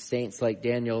these saints like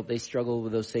Daniel, they struggle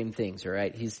with those same things, all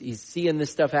right? He's seeing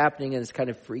this stuff happening, and it's kind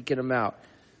of freaking him out.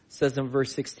 It says in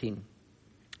verse 16,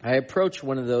 "I approached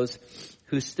one of those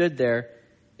who stood there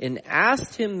and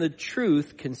asked him the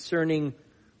truth concerning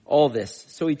all this.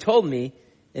 So he told me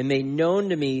and made known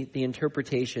to me the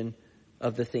interpretation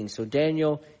of the thing." So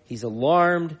Daniel, he's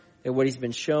alarmed at what he's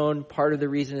been shown. Part of the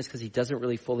reason is because he doesn't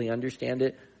really fully understand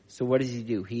it. So what does he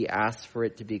do? He asks for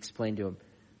it to be explained to him.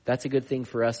 That's a good thing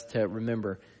for us to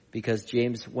remember, because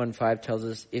James 1:5 tells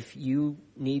us, if you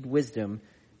need wisdom,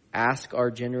 ask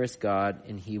our generous God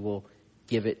and he will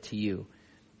give it to you.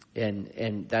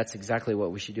 And that's exactly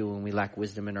what we should do when we lack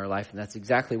wisdom in our life. And that's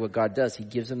exactly what God does. He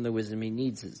gives him the wisdom he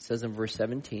needs. It says in verse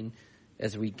 17,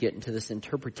 as we get into this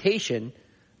interpretation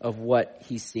of what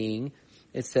he's seeing,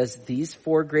 it says, "These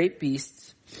four great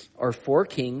beasts are four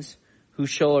kings who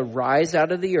shall arise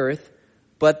out of the earth,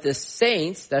 but the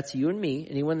saints," that's you and me,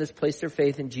 anyone that's placed their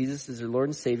faith in Jesus as their Lord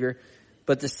and Savior,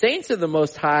 "but the saints of the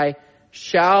Most High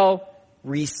shall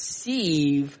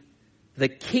receive the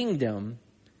kingdom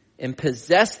and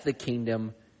possess the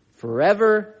kingdom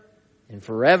forever and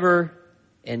forever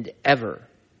and ever."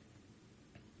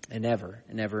 And ever,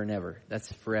 and ever, and ever.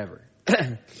 That's forever.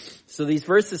 So these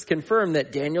verses confirm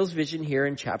that Daniel's vision here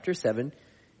in chapter 7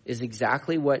 is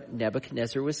exactly what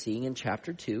Nebuchadnezzar was seeing in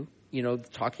chapter 2. You know,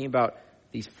 talking about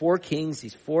these four kings,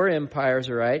 these four empires,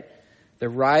 all right? The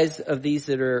rise of these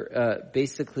that are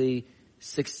basically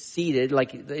succeeded,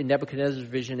 like in Nebuchadnezzar's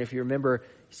vision, if you remember,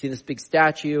 you see this big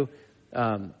statue.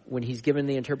 When he's given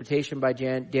the interpretation by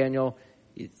Daniel,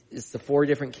 it's the 4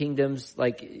 different kingdoms,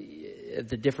 like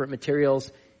the different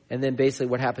materials. And then basically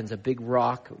what happens, a big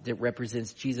rock that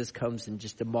represents Jesus comes and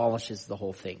just demolishes the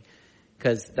whole thing.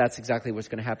 Because that's exactly what's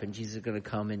going to happen. Jesus is going to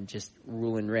come and just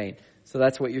rule and reign. So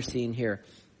that's what you're seeing here.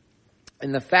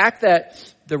 And the fact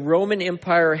that the Roman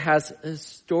Empire has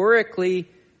historically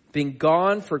been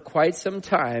gone for quite some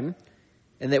time,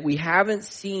 and that we haven't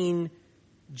seen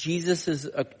Jesus'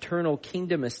 eternal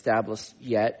kingdom established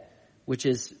yet, which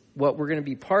is what we're going to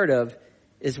be part of,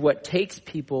 is what takes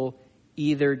people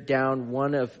either down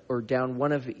one of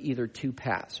either 2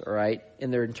 paths, all right,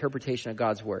 in their interpretation of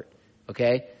God's word.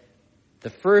 Okay? The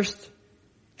first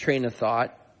train of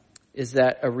thought is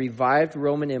that a revived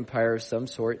Roman Empire of some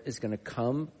sort is going to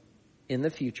come in the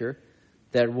future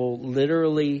that will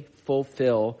literally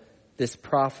fulfill this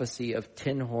prophecy of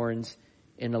 10 horns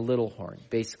in a little horn.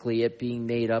 Basically, it being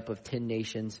made up of 10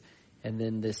 nations, and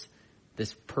then this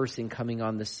person coming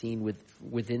on the scene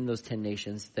within those 10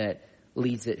 nations that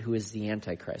leads it, who is the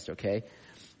Antichrist, okay?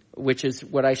 Which is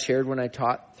what I shared when I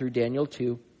taught through Daniel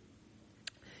 2,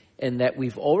 and that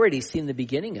we've already seen the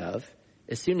beginning of.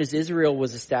 As soon as Israel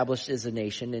was established as a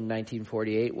nation in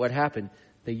 1948, what happened?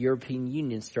 The European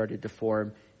Union started to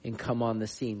form and come on the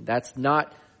scene. That's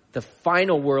not the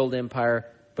final world empire,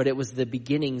 but it was the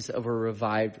beginnings of a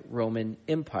revived Roman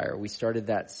Empire. We started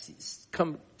that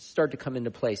start to come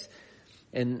into place.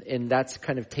 And that's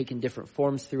kind of taken different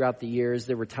forms throughout the years.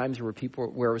 There were times where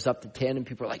it was up to 10 and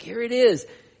people were like, here it is.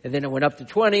 And then it went up to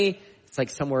 20. It's like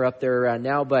somewhere up there around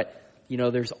now. But,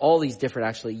 there's all these different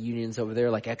actually unions over there,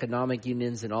 like economic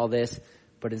unions and all this.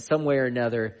 But in some way or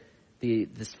another,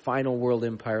 this final world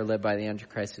empire led by the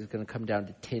Antichrist is going to come down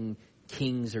to 10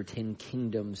 kings or 10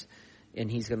 kingdoms. And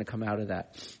he's going to come out of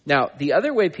that. Now, the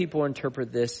other way people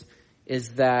interpret this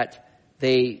is that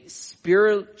they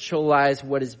spiritualize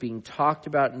what is being talked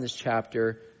about in this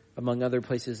chapter, among other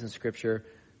places in Scripture,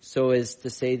 so as to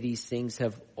say these things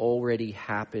have already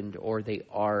happened or they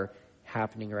are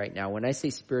happening right now. When I say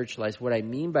spiritualize, what I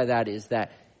mean by that is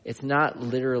that it's not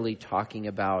literally talking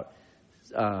about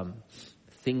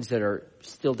things that are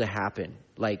still to happen.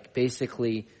 Like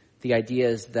basically the idea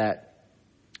is that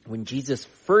when Jesus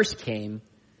first came,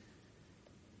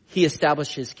 he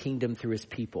established his kingdom through his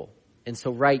people. And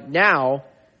so right now,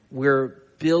 we're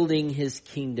building his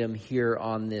kingdom here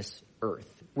on this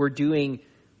earth. We're doing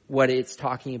what it's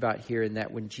talking about here, in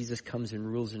that when Jesus comes and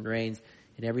rules and reigns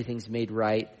and everything's made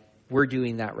right, we're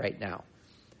doing that right now.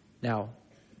 Now,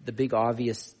 the big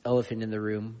obvious elephant in the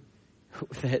room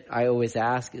that I always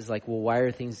ask is like, well, why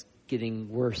are things getting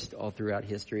worse all throughout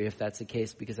history if that's the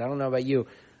case? Because I don't know about you,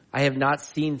 I have not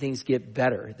seen things get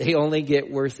better. They only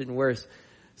get worse and worse.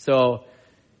 So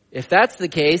if that's the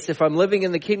case, if I'm living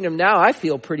in the kingdom now, I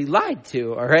feel pretty lied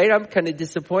to, all right? I'm kind of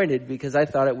disappointed because I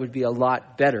thought it would be a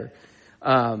lot better.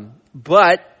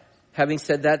 But having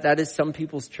said that, that is some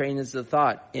people's trains of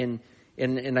thought. And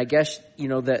I guess,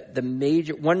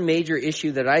 that one major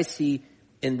issue that I see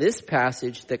in this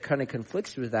passage that kind of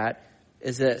conflicts with that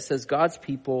is that it says God's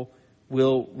people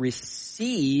will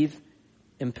receive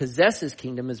and possess his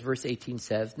kingdom, as verse 18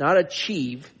 says, not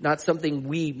achieve, not something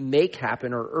we make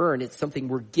happen or earn. It's something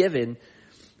we're given.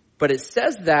 But it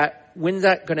says that, when's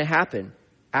that going to happen?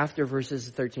 After verses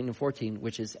 13 and 14,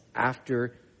 which is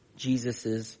after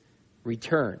Jesus'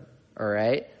 return. All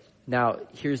right. Now,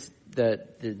 here's the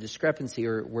discrepancy,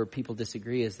 or where people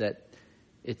disagree, is that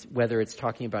it's whether it's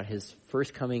talking about his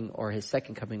first coming or his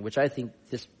second coming, which I think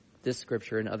this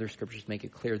scripture and other scriptures make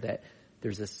it clear that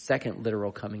there's a second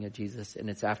literal coming of Jesus, and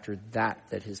it's after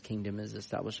that his kingdom is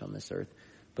established on this earth.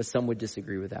 But some would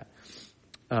disagree with that.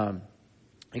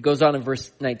 It goes on in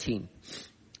verse 19.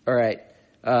 All right.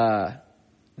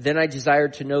 Then I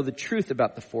desired to know the truth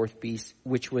about the fourth beast,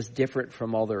 which was different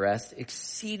from all the rest,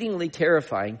 exceedingly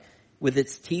terrifying, with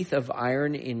its teeth of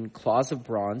iron and claws of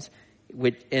bronze,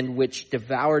 which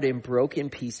devoured and broke in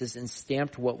pieces and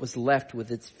stamped what was left with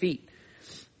its feet.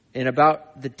 And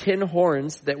about the 10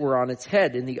 horns that were on its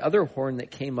head, and the other horn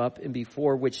that came up, and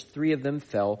before which 3 of them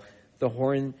fell, the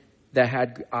horn that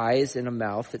had eyes and a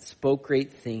mouth, that spoke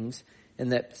great things,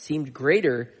 and that seemed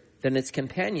greater than its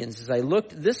companions. As I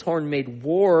looked, this horn made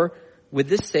war with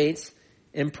the saints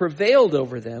and prevailed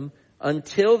over them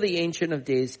until the Ancient of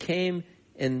Days came,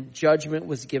 and judgment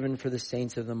was given for the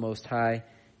saints of the Most High,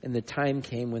 and the time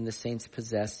came when the saints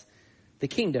possess the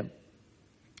kingdom.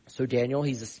 So Daniel,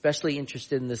 he's especially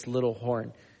interested in this little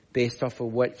horn based off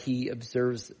of what he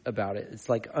observes about it. It's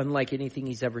like unlike anything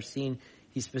he's ever seen.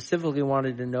 He specifically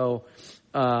wanted to know,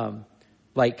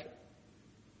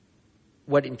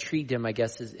 what intrigued him, I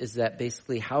guess, is that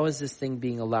basically how is this thing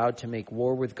being allowed to make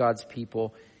war with God's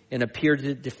people and appear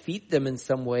to defeat them in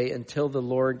some way until the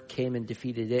Lord came and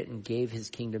defeated it and gave his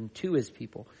kingdom to his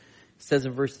people? It says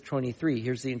in verse 23,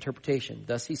 here's the interpretation.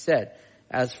 Thus he said,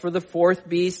 as for the fourth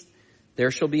beast,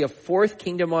 there shall be a fourth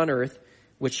kingdom on earth,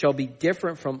 which shall be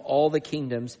different from all the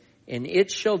kingdoms, and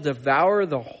it shall devour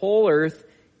the whole earth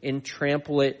and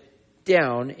trample it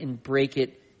down and break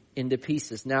it into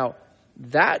pieces. Now,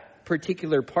 that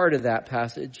particular part of that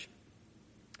passage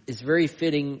is very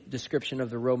fitting description of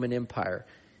the Roman Empire,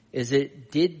 is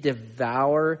it did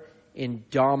devour and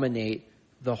dominate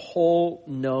the whole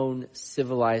known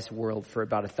civilized world for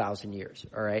about 1,000 years,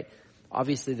 all right?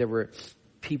 Obviously, there were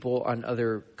people on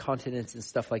other continents and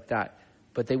stuff like that,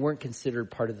 but they weren't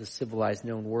considered part of the civilized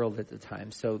known world at the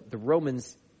time. So the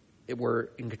Romans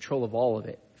were in control of all of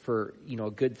it for, a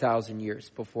good 1,000 years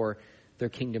before their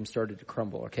kingdom started to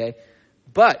crumble, okay?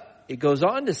 But it goes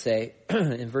on to say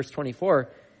in verse 24,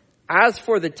 as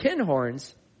for the 10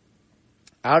 horns,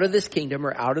 out of this kingdom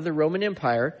or out of the Roman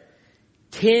Empire,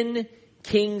 10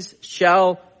 kings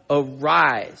shall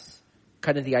arise.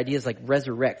 Kind of the idea is like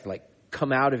resurrect, like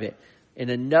come out of it. And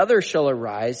another shall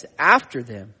arise after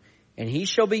them, and he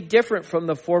shall be different from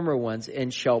the former ones,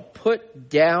 and shall put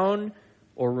down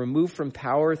or remove from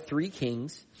power 3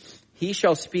 kings. He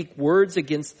shall speak words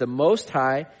against the Most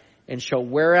High, and shall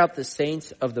wear out the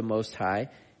saints of the Most High,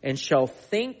 and shall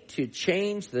think to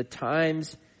change the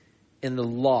times in the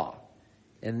law.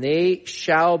 And they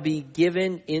shall be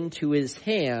given into his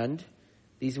hand.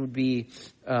 These would be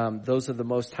those of the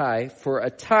Most High. For a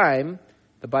time,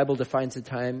 the Bible defines a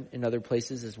time in other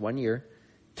places as 1 year.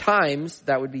 Times,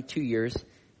 that would be 2 years.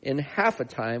 And half a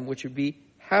time, which would be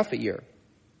half a year.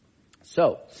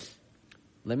 So,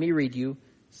 let me read you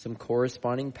some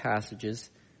corresponding passages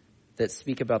that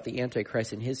speak about the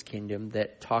Antichrist and his kingdom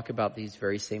that talk about these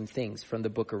very same things from the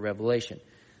book of Revelation.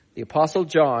 The Apostle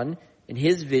John, in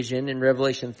his vision in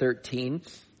Revelation 13,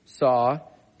 saw,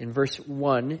 in verse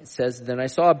 1, it says, then I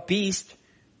saw a beast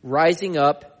rising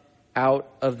up out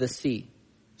of the sea.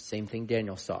 Same thing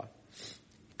Daniel saw.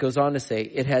 It goes on to say,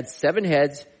 it had 7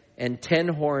 heads and 10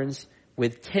 horns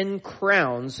with 10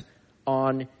 crowns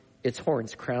on its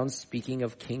horns. Crowns speaking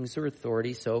of kings or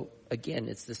authority. So again,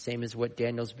 it's the same as what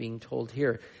Daniel's being told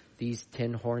here. These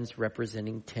 10 horns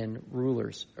representing 10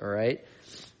 rulers. All right.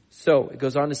 So it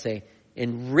goes on to say,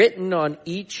 and written on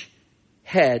each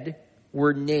head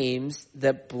were names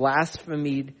that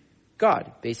blasphemed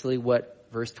God. Basically what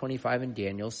verse 25 in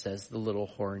Daniel says the little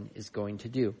horn is going to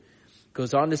do. It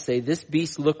goes on to say, this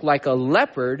beast looked like a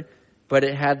leopard, but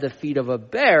it had the feet of a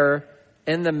bear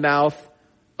and the mouth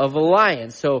of a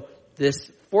lion. So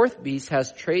this fourth beast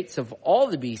has traits of all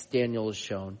the beasts Daniel has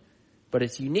shown, but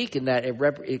it's unique in that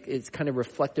it's kind of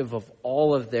reflective of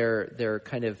all of their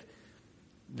kind of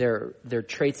their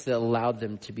traits that allowed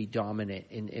them to be dominant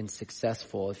and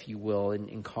successful, if you will,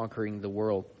 in conquering the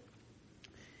world.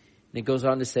 And it goes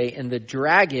on to say, and the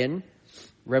dragon,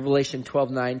 Revelation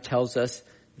 12:9 tells us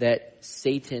that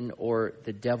Satan or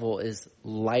the devil is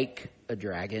like a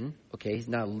dragon. Okay, he's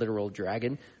not a literal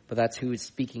dragon, but that's who is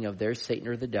speaking of there, Satan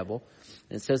or the devil.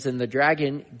 And it says, and the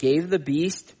dragon gave the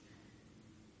beast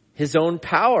his own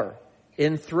power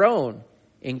and throne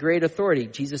and great authority.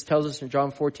 Jesus tells us in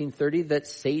John 14:30 that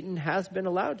Satan has been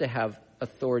allowed to have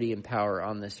authority and power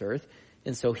on this earth.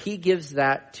 And so he gives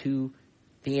that to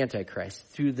the Antichrist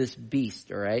through this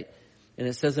beast, all right? And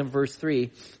it says in verse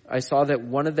 3, I saw that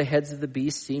one of the heads of the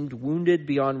beast seemed wounded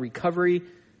beyond recovery,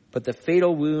 but the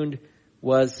fatal wound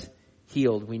was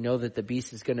healed. We know that the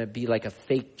beast is going to be like a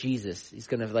fake Jesus. He's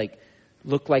going to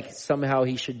look like somehow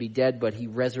he should be dead, but he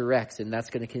resurrects, and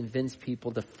that's going to convince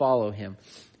people to follow him.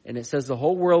 And it says the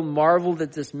whole world marveled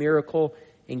at this miracle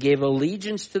and gave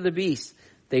allegiance to the beast.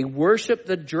 They worshiped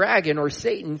the dragon or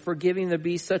Satan for giving the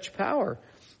beast such power.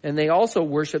 And they also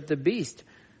worshiped the beast.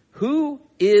 Who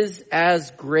is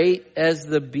as great as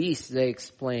the beast? They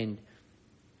explained.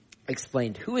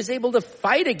 Who is able to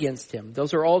fight against him?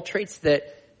 Those are all traits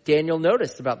that Daniel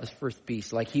noticed about this first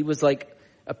beast. Like he was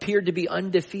appeared to be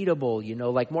undefeatable,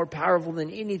 more powerful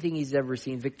than anything he's ever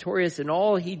seen, victorious in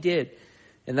all he did.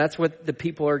 And that's what the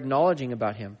people are acknowledging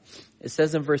about him. It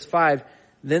says in verse 5,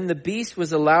 then the beast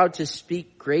was allowed to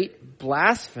speak great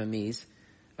blasphemies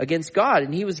against God,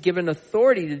 and he was given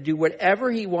authority to do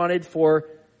whatever he wanted for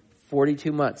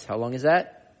 42 months. How long is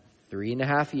that?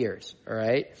 3.5 years. All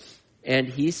right. And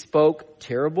he spoke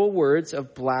terrible words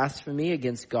of blasphemy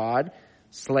against God,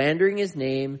 slandering his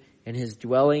name and his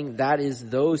dwelling, that is,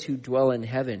 those who dwell in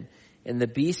heaven. And the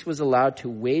beast was allowed to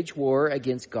wage war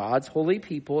against God's holy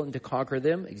people and to conquer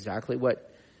them. Exactly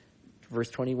what verse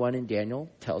 21 in Daniel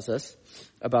tells us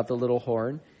about the little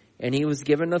horn. And he was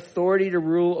given authority to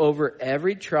rule over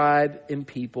every tribe and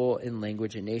people and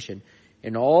language and nation.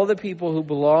 And all the people who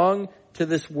belong to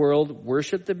this world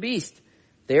worship the beast.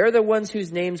 They are the ones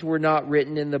whose names were not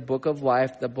written in the book of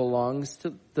life that belongs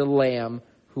to the Lamb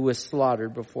who was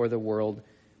slaughtered before the world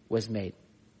was made.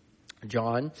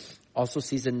 John also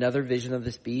sees another vision of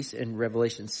this beast in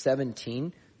Revelation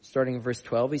 17, starting in verse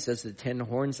 12. He says, the 10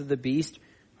 horns of the beast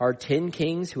are 10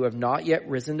 kings who have not yet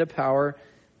risen to power.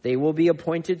 They will be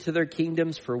appointed to their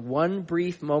kingdoms for one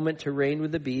brief moment to reign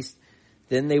with the beast.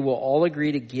 Then they will all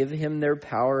agree to give him their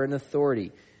power and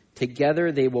authority.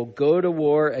 Together they will go to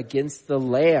war against the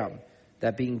Lamb,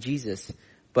 that being Jesus.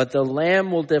 But the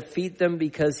Lamb will defeat them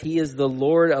because he is the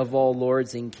Lord of all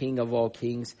lords and King of all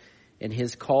kings. And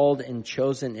his called and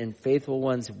chosen and faithful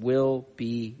ones will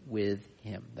be with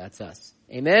him. That's us.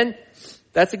 Amen?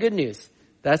 That's the good news.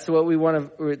 That's what we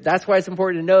want to, that's why it's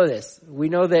important to know this. We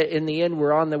know that in the end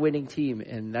we're on the winning team,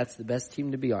 and that's the best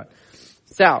team to be on.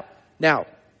 So, now,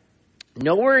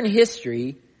 nowhere in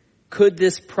history could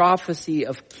this prophecy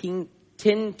of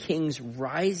 10 kings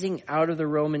rising out of the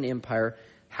Roman Empire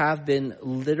have been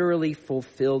literally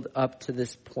fulfilled up to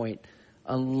this point,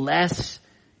 unless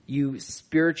you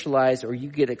spiritualize or you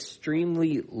get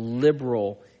extremely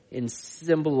liberal in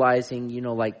symbolizing,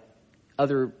 like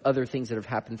other things that have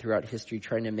happened throughout history,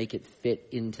 trying to make it fit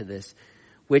into this,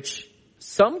 which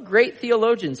some great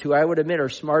theologians who I would admit are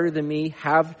smarter than me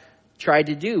have tried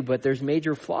to do, but there's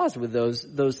major flaws with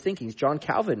those thinkings. John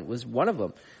Calvin was one of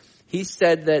them. He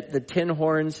said that the 10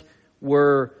 horns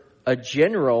were a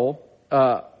general,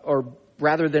 or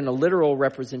rather than a literal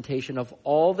representation of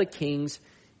all the kings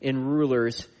and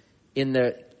rulers in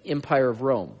the Empire of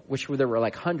Rome, which there were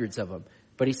like hundreds of them.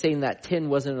 But he's saying that 10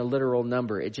 wasn't a literal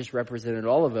number. It just represented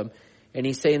all of them. And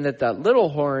he's saying that little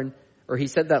horn, or he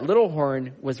said that little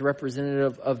horn was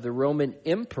representative of the Roman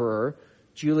emperor,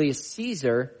 Julius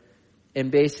Caesar,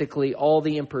 and basically all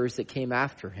the emperors that came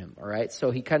after him. All right. So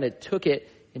he kind of took it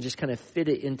and just kind of fit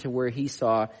it into where he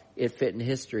saw it fit in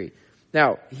history.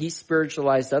 Now, he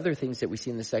spiritualized other things that we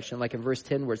see in this section, like in verse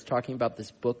 10 where it's talking about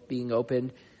this book being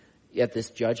opened at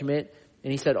this judgment.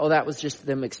 And he said, that was just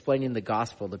them explaining the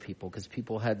gospel to people, because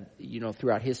people had,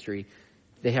 throughout history,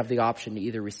 they have the option to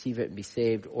either receive it and be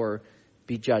saved or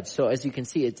be judged. So as you can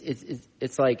see,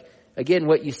 it's like, again,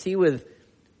 what you see with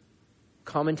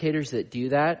commentators that do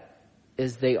that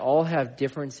is they all have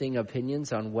differing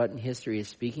opinions on what in history is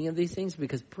speaking of these things,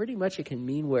 because pretty much it can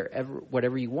mean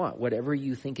whatever you want, whatever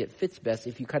you think it fits best,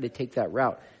 if you kind of take that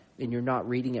route and you're not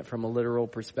reading it from a literal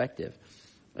perspective.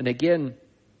 And again,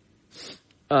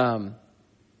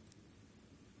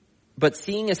 but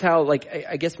seeing as how,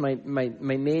 I guess my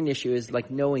main issue is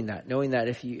knowing that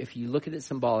if you look at it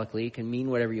symbolically, it can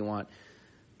mean whatever you want.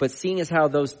 But seeing as how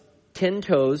those 10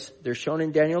 toes, they're shown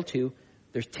in Daniel 2,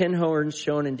 there's 10 horns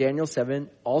shown in Daniel 7,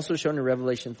 also shown in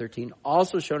Revelation 13,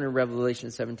 also shown in Revelation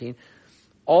 17,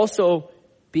 also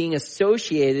being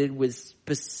associated with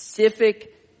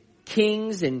specific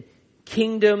kings and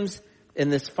kingdoms in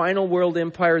this final world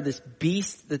empire, this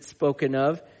beast that's spoken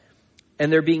of. And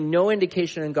there being no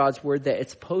indication in God's word that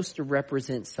it's supposed to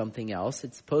represent something else.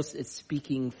 It's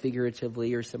speaking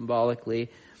figuratively or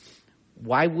symbolically.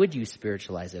 Why would you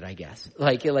spiritualize it, I guess?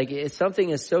 If something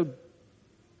is so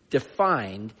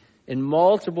defined in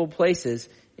multiple places,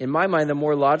 in my mind, the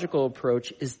more logical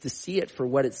approach is to see it for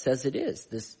what it says it is.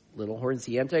 This little horn's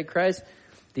the Antichrist.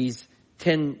 These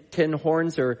 10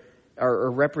 horns are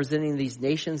representing these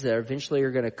nations that eventually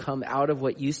are going to come out of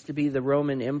what used to be the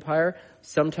Roman Empire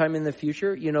sometime in the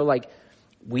future.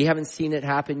 We haven't seen it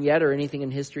happen yet or anything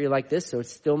in history like this, so it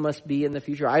still must be in the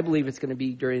future. I believe it's going to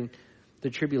be during the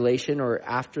tribulation or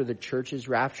after the church is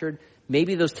raptured.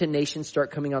 Maybe those 10 nations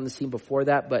start coming on the scene before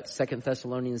that, but 2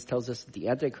 Thessalonians tells us that the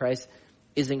Antichrist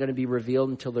isn't going to be revealed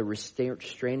until the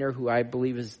restrainer, who I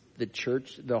believe is the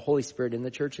church, the Holy Spirit in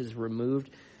the church, is removed.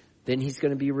 Then he's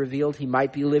going to be revealed. He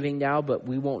might be living now, but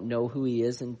we won't know who he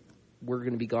is, and we're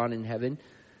going to be gone in heaven.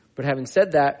 But having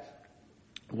said that,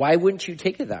 why wouldn't you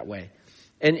take it that way?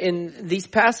 And these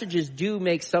passages do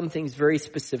make some things very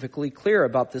specifically clear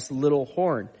about this little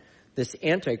horn, this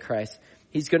Antichrist.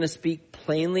 He's going to speak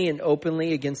plainly and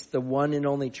openly against the one and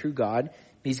only true God.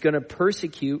 He's going to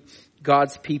persecute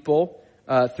God's people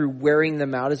through wearing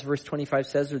them out, as verse 25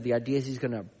 says, or the idea is he's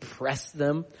going to oppress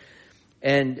them.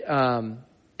 And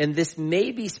this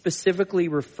may be specifically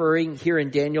referring here in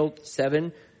Daniel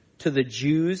 7 to the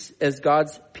Jews as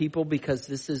God's people, because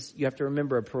this is, you have to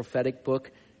remember, a prophetic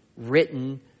book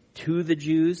written to the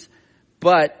Jews.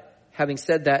 But having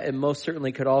said that, it most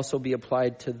certainly could also be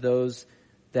applied to those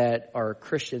that are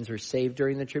Christians are saved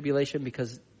during the tribulation,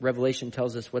 because Revelation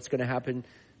tells us what's going to happen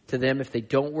to them if they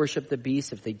don't worship the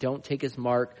beast, if they don't take his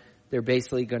mark. They're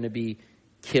basically going to be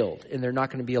killed, and they're not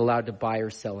going to be allowed to buy or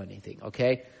sell anything,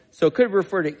 okay? So it could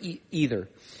refer to either.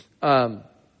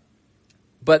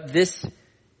 But this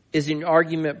is an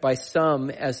argument by some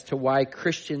as to why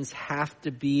Christians have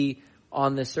to be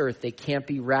on this earth. They can't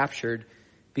be raptured,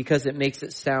 because it makes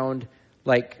it sound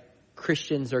like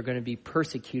Christians are going to be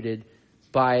persecuted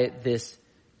by this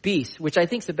beast, which I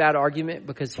think is a bad argument,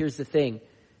 because here's the thing.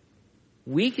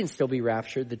 We can still be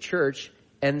raptured, the church,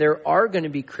 and there are going to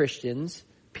be Christians,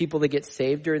 people that get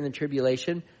saved during the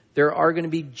tribulation. There are going to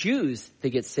be Jews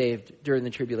that get saved during the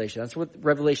tribulation. That's what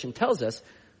Revelation tells us.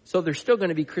 So there's still going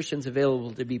to be Christians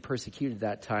available to be persecuted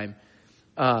that time,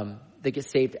 that get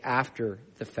saved after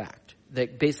the fact,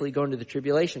 that basically go into the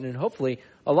tribulation. And hopefully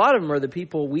a lot of them are the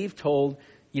people we've told,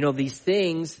 these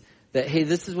things that, hey,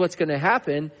 this is what's going to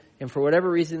happen. And for whatever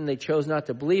reason, they chose not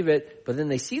to believe it. But then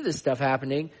they see this stuff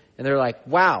happening and they're like,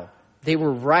 wow, they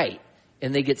were right.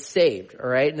 And they get saved. All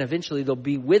right. And eventually they'll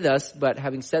be with us. But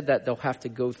having said that, they'll have to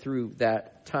go through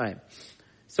that time.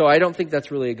 So I don't think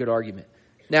that's really a good argument.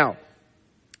 Now,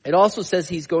 it also says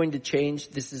he's going to change.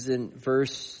 This is in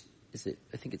verse,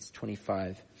 I think it's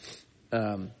 25.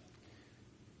 Verse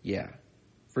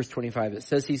 25. It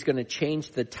says he's going to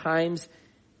change the times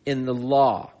in the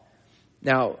law.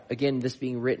 Now, again, this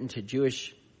being written to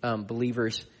Jewish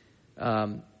believers,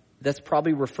 that's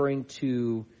probably referring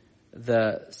to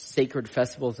the sacred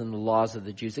festivals and the laws of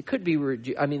the Jews. It could be,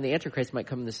 the Antichrist might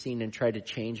come in the scene and try to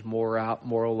change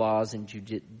moral laws and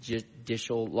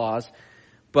judicial laws.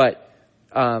 But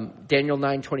Daniel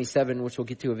 9:27, which we'll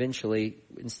get to eventually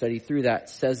and study through that,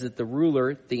 says that the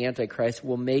ruler, the Antichrist,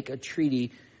 will make a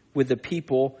treaty with the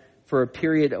people for a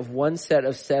period of one set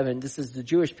of 7. This is the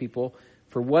Jewish people.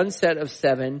 For one set of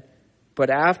 7, but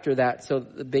after that, so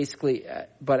basically,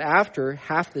 but after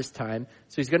half this time,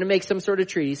 so he's going to make some sort of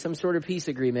treaty, some sort of peace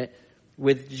agreement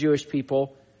with the Jewish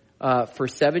people for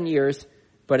 7 years.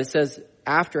 But it says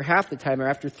after half the time, or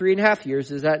after 3.5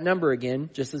 years, is that number again,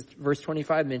 just as verse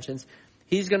 25 mentions,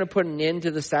 he's going to put an end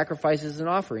to the sacrifices and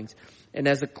offerings. And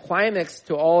as a climax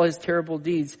to all his terrible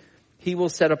deeds, he will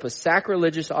set up a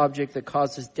sacrilegious object that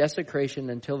causes desecration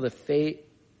until the fate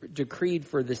decreed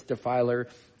for this defiler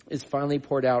is finally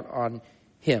poured out on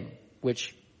him,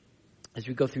 which, as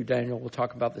we go through Daniel, we'll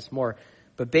talk about this more.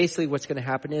 But basically what's going to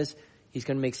happen is he's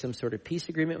going to make some sort of peace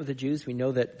agreement with the Jews. We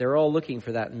know that they're all looking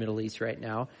for that in the Middle East right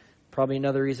now. Probably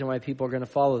another reason why people are going to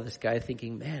follow this guy,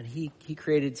 thinking, man, he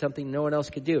created something no one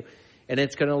else could do. And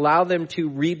it's going to allow them to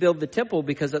rebuild the temple,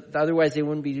 because otherwise they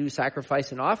wouldn't be doing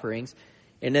sacrifice and offerings.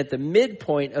 And at the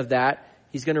midpoint of that,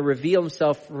 he's going to reveal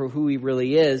himself for who he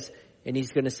really is. And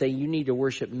he's going to say, you need to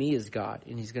worship me as God.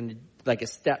 And he's going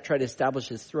to try to establish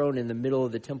his throne in the middle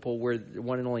of the temple, where the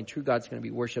one and only true God is going to be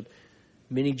worshipped.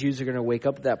 Many Jews are going to wake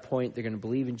up at that point. They're going to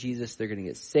believe in Jesus. They're going to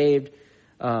get saved.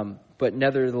 But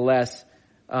nevertheless,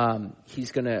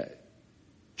 he's going to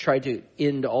try to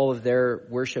end all of their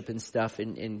worship and stuff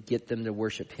and get them to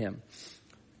worship him.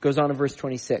 Goes on in verse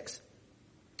 26.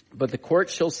 But the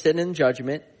court shall sit in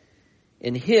judgment,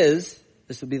 and this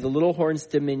will be the little horn's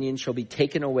dominion, shall be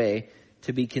taken away,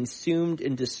 to be consumed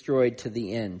and destroyed to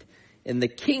the end. And the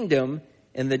kingdom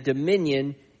and the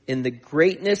dominion and the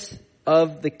greatness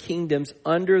of the kingdoms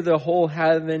under the whole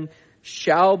heaven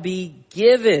shall be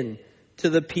given to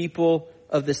the people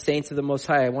of the saints of the Most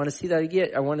High. I want to say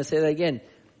that again.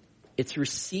 It's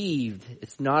received.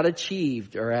 It's not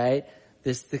achieved, all right?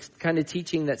 This kind of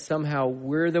teaching that somehow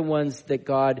we're the ones that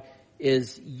God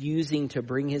is using to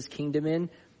bring his kingdom in.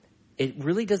 It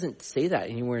really doesn't say that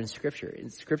anywhere in Scripture.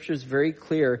 In Scripture is very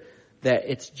clear that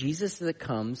it's Jesus that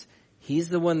comes. He's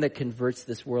the one that converts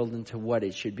this world into what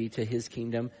it should be, to his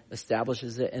kingdom,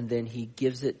 establishes it, and then he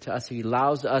gives it to us. He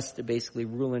allows us to basically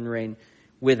rule and reign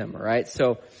with him, all right?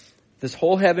 So this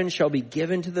whole heaven shall be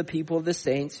given to the people of the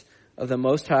saints of the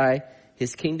Most High.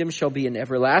 His kingdom shall be an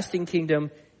everlasting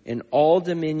kingdom, and all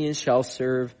dominions shall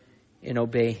serve and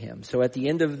obey him. So at the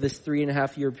end of this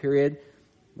 3.5 year period,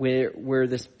 where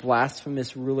this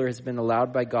blasphemous ruler has been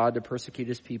allowed by God to persecute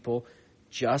his people,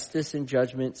 justice and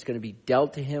judgment is going to be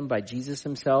dealt to him by Jesus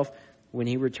himself when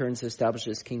he returns to establish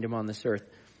his kingdom on this earth.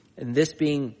 And this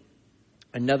being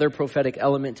another prophetic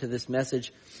element to this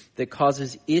message that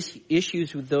causes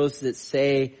issues with those that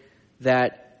say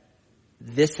that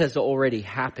this has already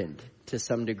happened to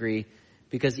some degree.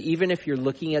 Because even if you're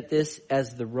looking at this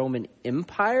as the Roman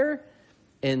Empire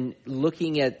and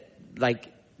looking at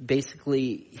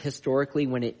basically historically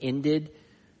when it ended,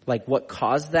 what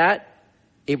caused that,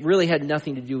 it really had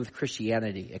nothing to do with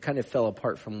Christianity. It kind of fell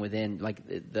apart from within, like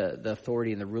the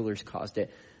authority and the rulers caused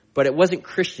it. But it wasn't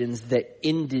Christians that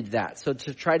ended that. So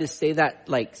to try to say that,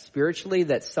 like, spiritually,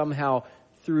 that somehow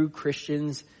through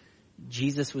Christians,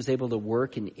 Jesus was able to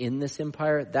work and end this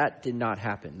empire, that did not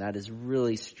happen. That is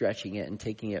really stretching it and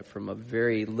taking it from a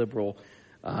very liberal,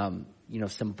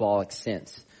 symbolic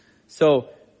sense. So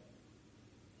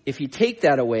if you take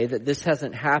that away, that this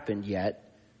hasn't happened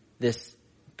yet, this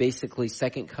basically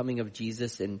second coming of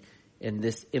Jesus and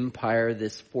this empire,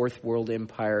 this fourth world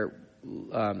empire,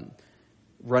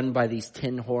 run by these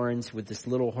 10 horns with this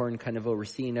little horn kind of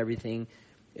overseeing everything.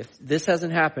 If this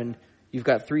hasn't happened, you've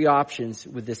got 3 options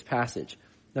with this passage.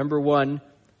 Number 1,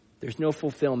 there's no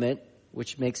fulfillment,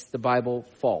 which makes the Bible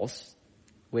false,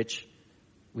 which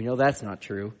we know that's not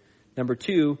true. Number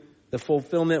 2, the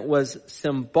fulfillment was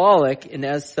symbolic and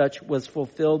as such was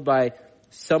fulfilled by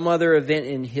some other event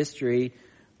in history,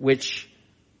 which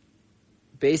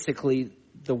basically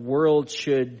the world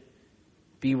should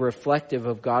be reflective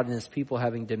of God and his people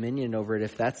having dominion over it.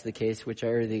 If that's the case, which I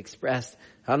already expressed,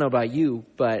 I don't know about you,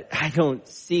 but I don't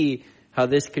see how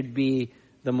this could be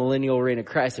the millennial reign of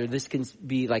Christ, or this can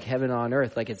be like heaven on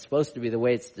earth, like it's supposed to be the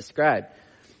way it's described.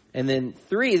 And then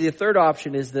 3, the third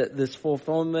option is that this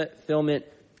fulfillment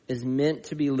is meant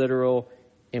to be literal,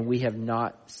 and we have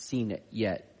not seen it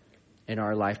yet in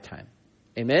our lifetime.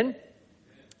 Amen?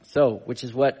 So, which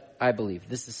is what I believe.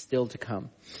 This is still to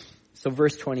come. So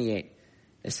verse 28.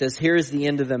 It says, here is the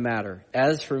end of the matter.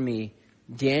 As for me,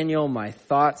 Daniel, my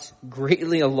thoughts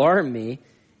greatly alarmed me,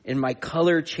 and my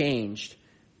color changed,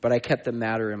 but I kept the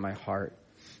matter in my heart.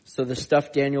 So the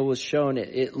stuff Daniel was shown,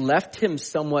 it left him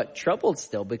somewhat troubled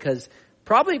still,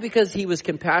 probably because he was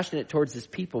compassionate towards his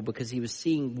people, because he was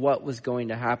seeing what was going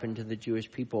to happen to the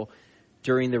Jewish people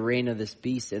during the reign of this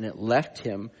beast, and it left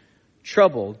him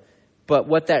troubled. But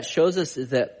what that shows us is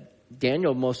that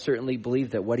Daniel most certainly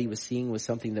believed that what he was seeing was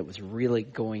something that was really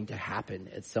going to happen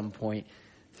at some point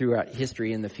throughout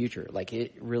history in the future. Like,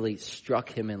 it really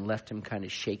struck him and left him kind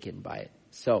of shaken by it.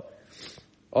 So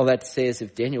all that to say is,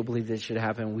 if Daniel believed this should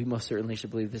happen, we most certainly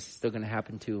should believe this is still going to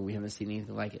happen too. We haven't seen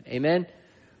anything like it. Amen?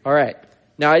 All right.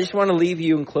 Now, I just want to leave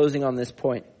you in closing on this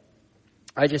point.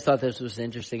 I just thought this was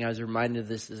interesting. I was reminded of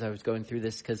this as I was going through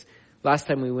this, because last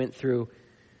time we went through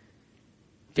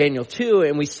Daniel 2,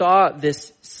 and we saw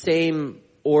this same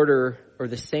order, or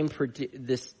this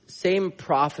same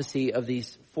prophecy of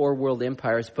these 4 world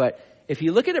empires. But if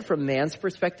you look at it from man's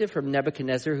perspective, from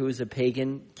Nebuchadnezzar, who was a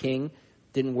pagan king,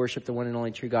 didn't worship the one and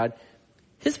only true God,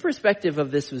 his perspective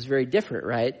of this was very different,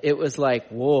 right? It was like,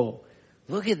 whoa,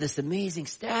 look at this amazing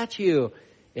statue.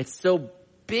 It's so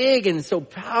big and so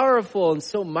powerful and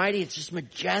so mighty. It's just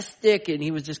majestic. And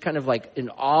he was just kind of like in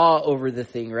awe over the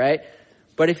thing, right?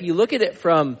 But if you look at it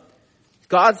from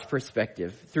God's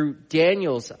perspective, through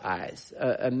Daniel's eyes,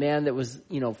 a man that was,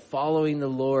 following the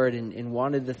Lord and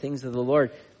wanted the things of the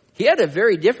Lord, he had a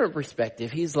very different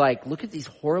perspective. He's like, look at these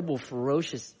horrible,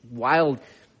 ferocious, wild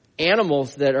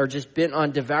animals that are just bent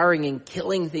on devouring and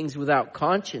killing things without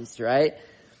conscience, right?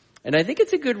 And I think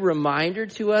it's a good reminder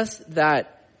to us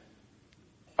that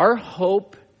our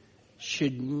hope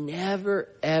should never,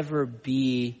 ever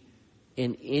be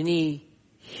in any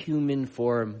human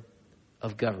form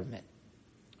of government.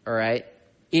 All right?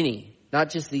 Any. Not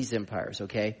just these empires,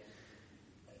 okay?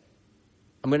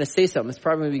 I'm going to say something. It's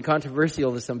probably going to be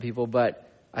controversial to some people,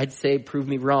 but I'd say prove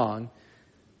me wrong.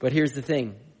 But here's the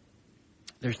thing.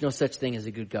 There's no such thing as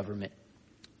a good government.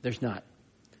 There's not.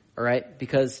 All right?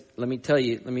 Because let me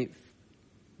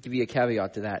give you a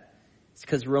caveat to that. It's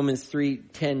because Romans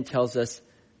 3:10 tells us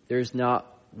there's not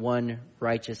one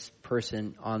righteous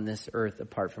person on this earth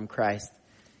apart from Christ.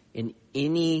 In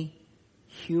any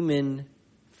human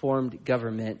formed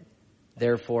government,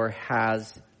 therefore,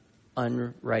 has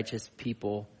unrighteous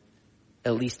people,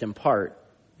 at least in part,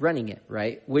 running it,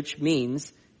 right? Which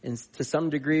means, to some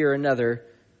degree or another,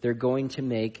 they're going to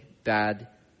make bad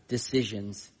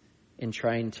decisions in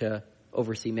trying to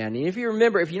oversee man. And if you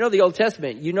remember, if you know the Old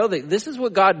Testament, you know that this is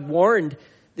what God warned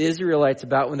the Israelites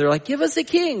about when they're like, give us a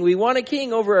king. We want a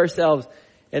king over ourselves.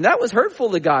 And that was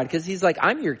hurtful to God, because he's like,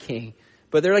 I'm your king.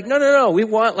 But they're like, no, we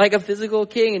want like a physical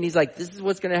king. And he's like, this is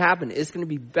what's going to happen. It's going to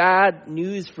be bad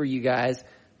news for you guys.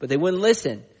 But they wouldn't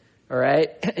listen. All right.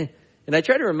 And I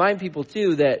try to remind people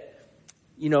too that,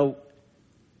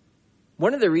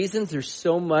 one of the reasons there's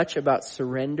so much about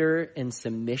surrender and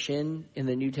submission in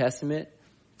the New Testament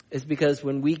is because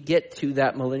when we get to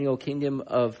that millennial kingdom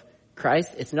of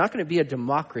Christ, it's not going to be a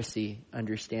democracy,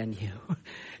 understand you.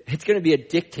 It's going to be a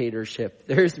dictatorship.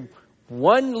 There's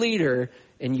one leader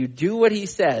and you do what he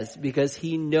says because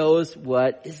he knows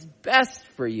what is best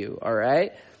for you, all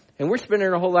right? And we're spending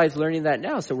our whole lives learning that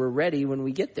now, so we're ready when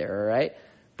we get there, all right?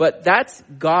 But that's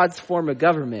God's form of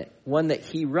government, one that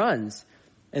he runs.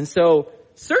 And so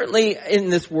certainly in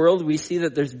this world, we see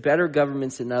that there's better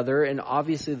governments than other, and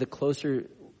obviously the closer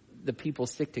the people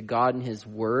stick to God and his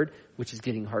word, which is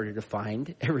getting harder to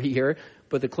find every year,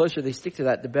 but the closer they stick to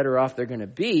that, the better off they're going to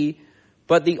be.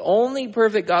 But the only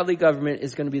perfect godly government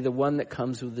is going to be the one that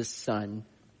comes with the Son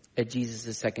at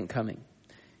Jesus' second coming.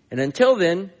 And until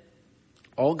then,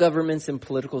 all governments and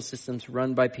political systems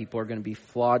run by people are going to be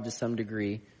flawed to some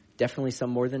degree, definitely some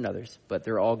more than others, but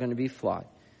they're all going to be flawed.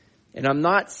 And I'm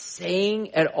not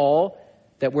saying at all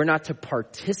that we're not to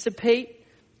participate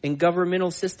in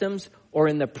governmental systems or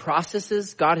in the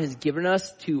processes God has given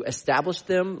us to establish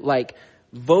them, like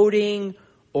voting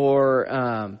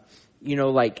or,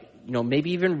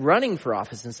 maybe even running for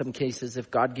office in some cases. If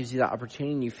God gives you that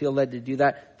opportunity and you feel led to do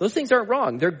that, those things aren't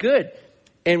wrong. They're good.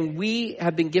 And we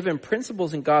have been given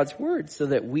principles in God's word so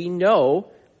that we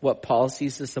know what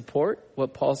policies to support,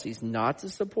 what policies not to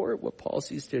support, what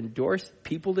policies to endorse,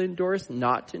 people to endorse,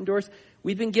 not to endorse.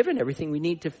 We've been given everything we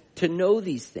need to know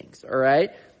these things, all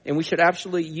right? And we should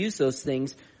absolutely use those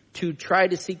things to try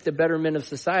to seek the betterment of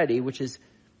society, which is,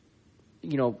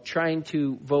 trying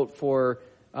to vote for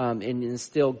and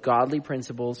instill godly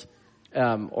principles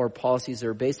or policies that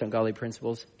are based on godly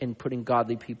principles and putting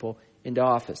godly people into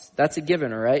office. That's a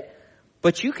given, all right?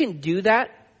 But you can do that,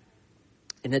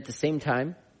 and at the same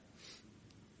time,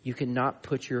 you cannot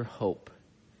put your hope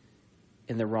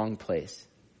in the wrong place,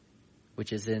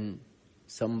 which is in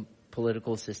some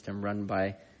political system run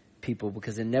by people,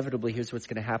 because inevitably, here's what's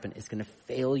going to happen. It's going to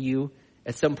fail you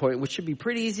at some point, which should be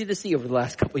pretty easy to see over the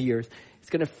last couple of years. It's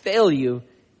going to fail you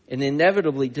and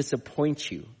inevitably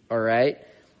disappoint you, all right?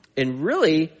 And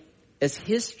really, as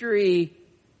we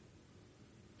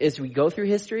go through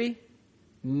history,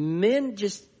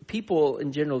 people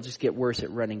in general just get worse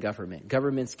at running government.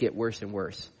 Governments get worse and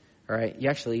worse, all right? You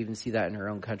actually even see that in our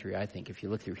own country, I think. If you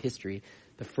look through history,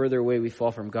 the further away we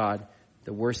fall from God,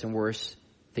 the worse and worse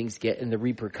things get, and the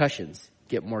repercussions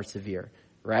get more severe,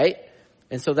 right?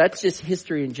 And so that's just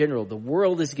history in general. The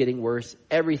world is getting worse.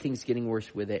 Everything's getting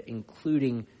worse with it,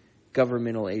 including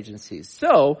governmental agencies.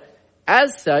 So,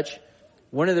 as such,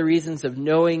 one of the reasons of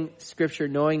knowing Scripture,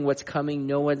 knowing what's coming,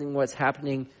 knowing what's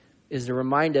happening, is to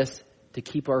remind us to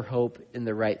keep our hope in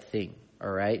the right thing, all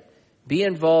right? Be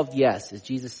involved, yes, as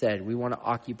Jesus said. We want to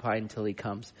occupy until he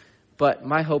comes. But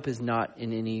my hope is not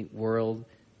in any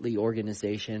worldly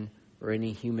organization or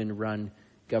any human-run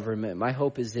government. My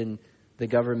hope is in the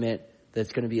government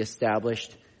that's going to be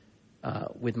established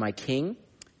with my King,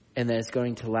 and that is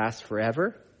going to last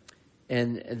forever,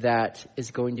 and that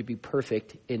is going to be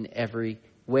perfect in every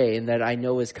way, and that I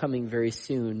know is coming very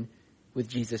soon with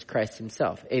Jesus Christ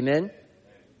himself. Amen?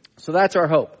 So that's our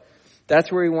hope.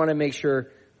 That's where we want to make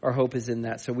sure our hope is in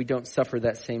that, so we don't suffer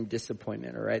that same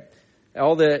disappointment, all right?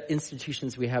 All the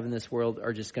institutions we have in this world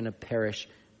are just going to perish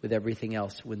with everything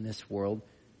else when this world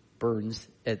burns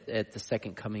at the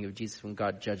second coming of Jesus, when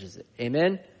God judges it.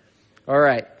 Amen? All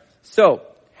right. So,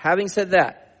 having said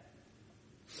that,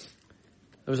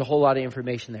 there was a whole lot of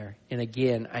information there. And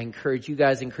again, I encourage you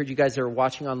guys that are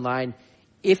watching online,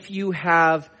 if you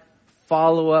have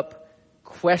follow-up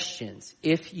questions,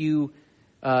 if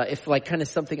like kind of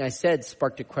something I said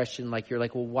sparked a question, like you're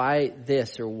like, well, why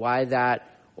this or why that,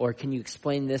 or can you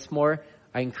explain this more?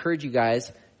 I encourage you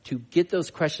guys to get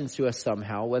those questions to us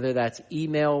somehow, whether that's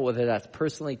email, whether that's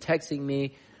personally texting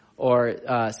me, or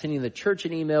sending the church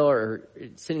an email, or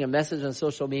sending a message on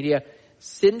social media.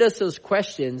 Send us those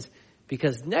questions,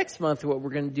 because next month what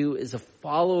we're going to do is a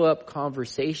follow-up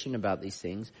conversation about these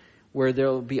things, where there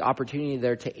will be opportunity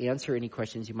there to answer any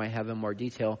questions you might have in more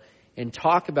detail, and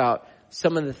talk about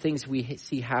some of the things we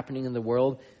see happening in the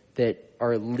world that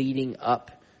are leading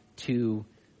up to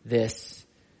this.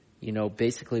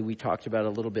 Basically we talked about a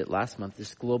little bit last month,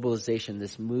 this globalization,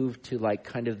 this move to like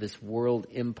kind of this world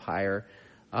empire,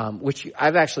 which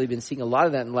I've actually been seeing a lot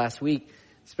of that in the last week,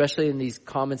 especially in these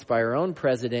comments by our own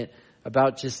president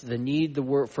about just the need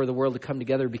for the world to come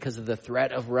together because of the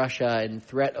threat of Russia and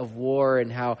threat of war,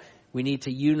 and how we need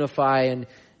to unify.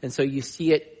 And so you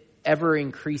see it ever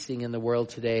increasing in the world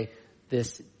today,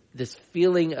 this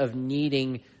feeling of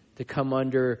needing to come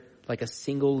under like a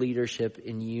single leadership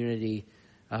in unity,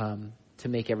 to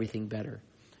make everything better,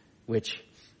 which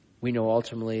we know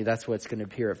ultimately that's what's going to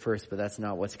appear at first, but that's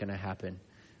not what's going to happen.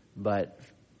 But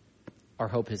our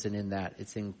hope isn't in that.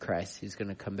 It's in Christ, who's going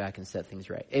to come back and set things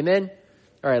right. Amen?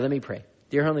 All right, let me pray.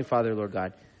 Dear Heavenly Father, Lord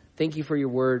God, thank you for your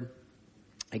word.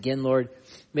 Again, Lord,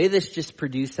 may this just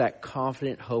produce that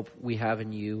confident hope we have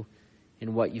in you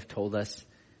and what you've told us.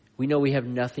 We know we have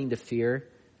nothing to fear.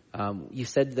 You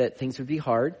said that things would be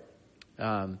hard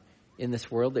in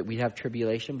this world, that we'd have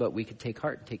tribulation, but we could take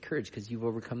heart and take courage because you've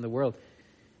overcome the world.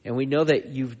 And we know that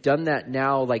you've done that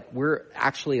now, like we're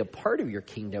actually a part of your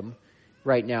kingdom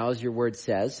right now, as your word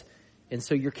says. And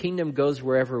so your kingdom goes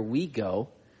wherever we go.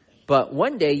 But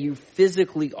one day you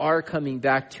physically are coming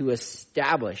back to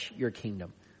establish your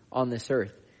kingdom on this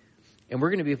earth. And we're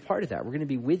going to be a part of that. We're going to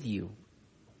be with you.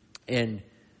 And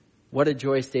what a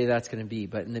joyous day that's going to be.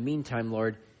 But in the meantime,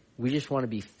 Lord, we just want to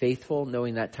be faithful,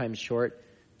 knowing that time's short,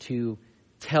 to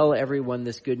tell everyone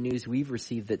this good news we've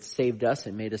received that saved us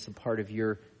and made us a part of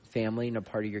your family and a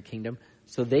part of your kingdom,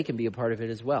 so they can be a part of it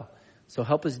as well. So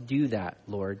help us do that,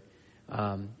 Lord,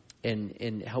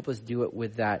 and help us do it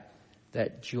with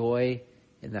that joy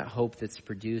and that hope that's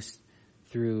produced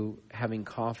through having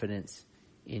confidence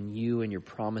in you and your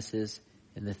promises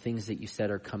and the things that you said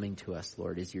are coming to us,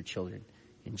 Lord, as your children.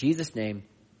 In Jesus' name,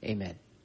 amen.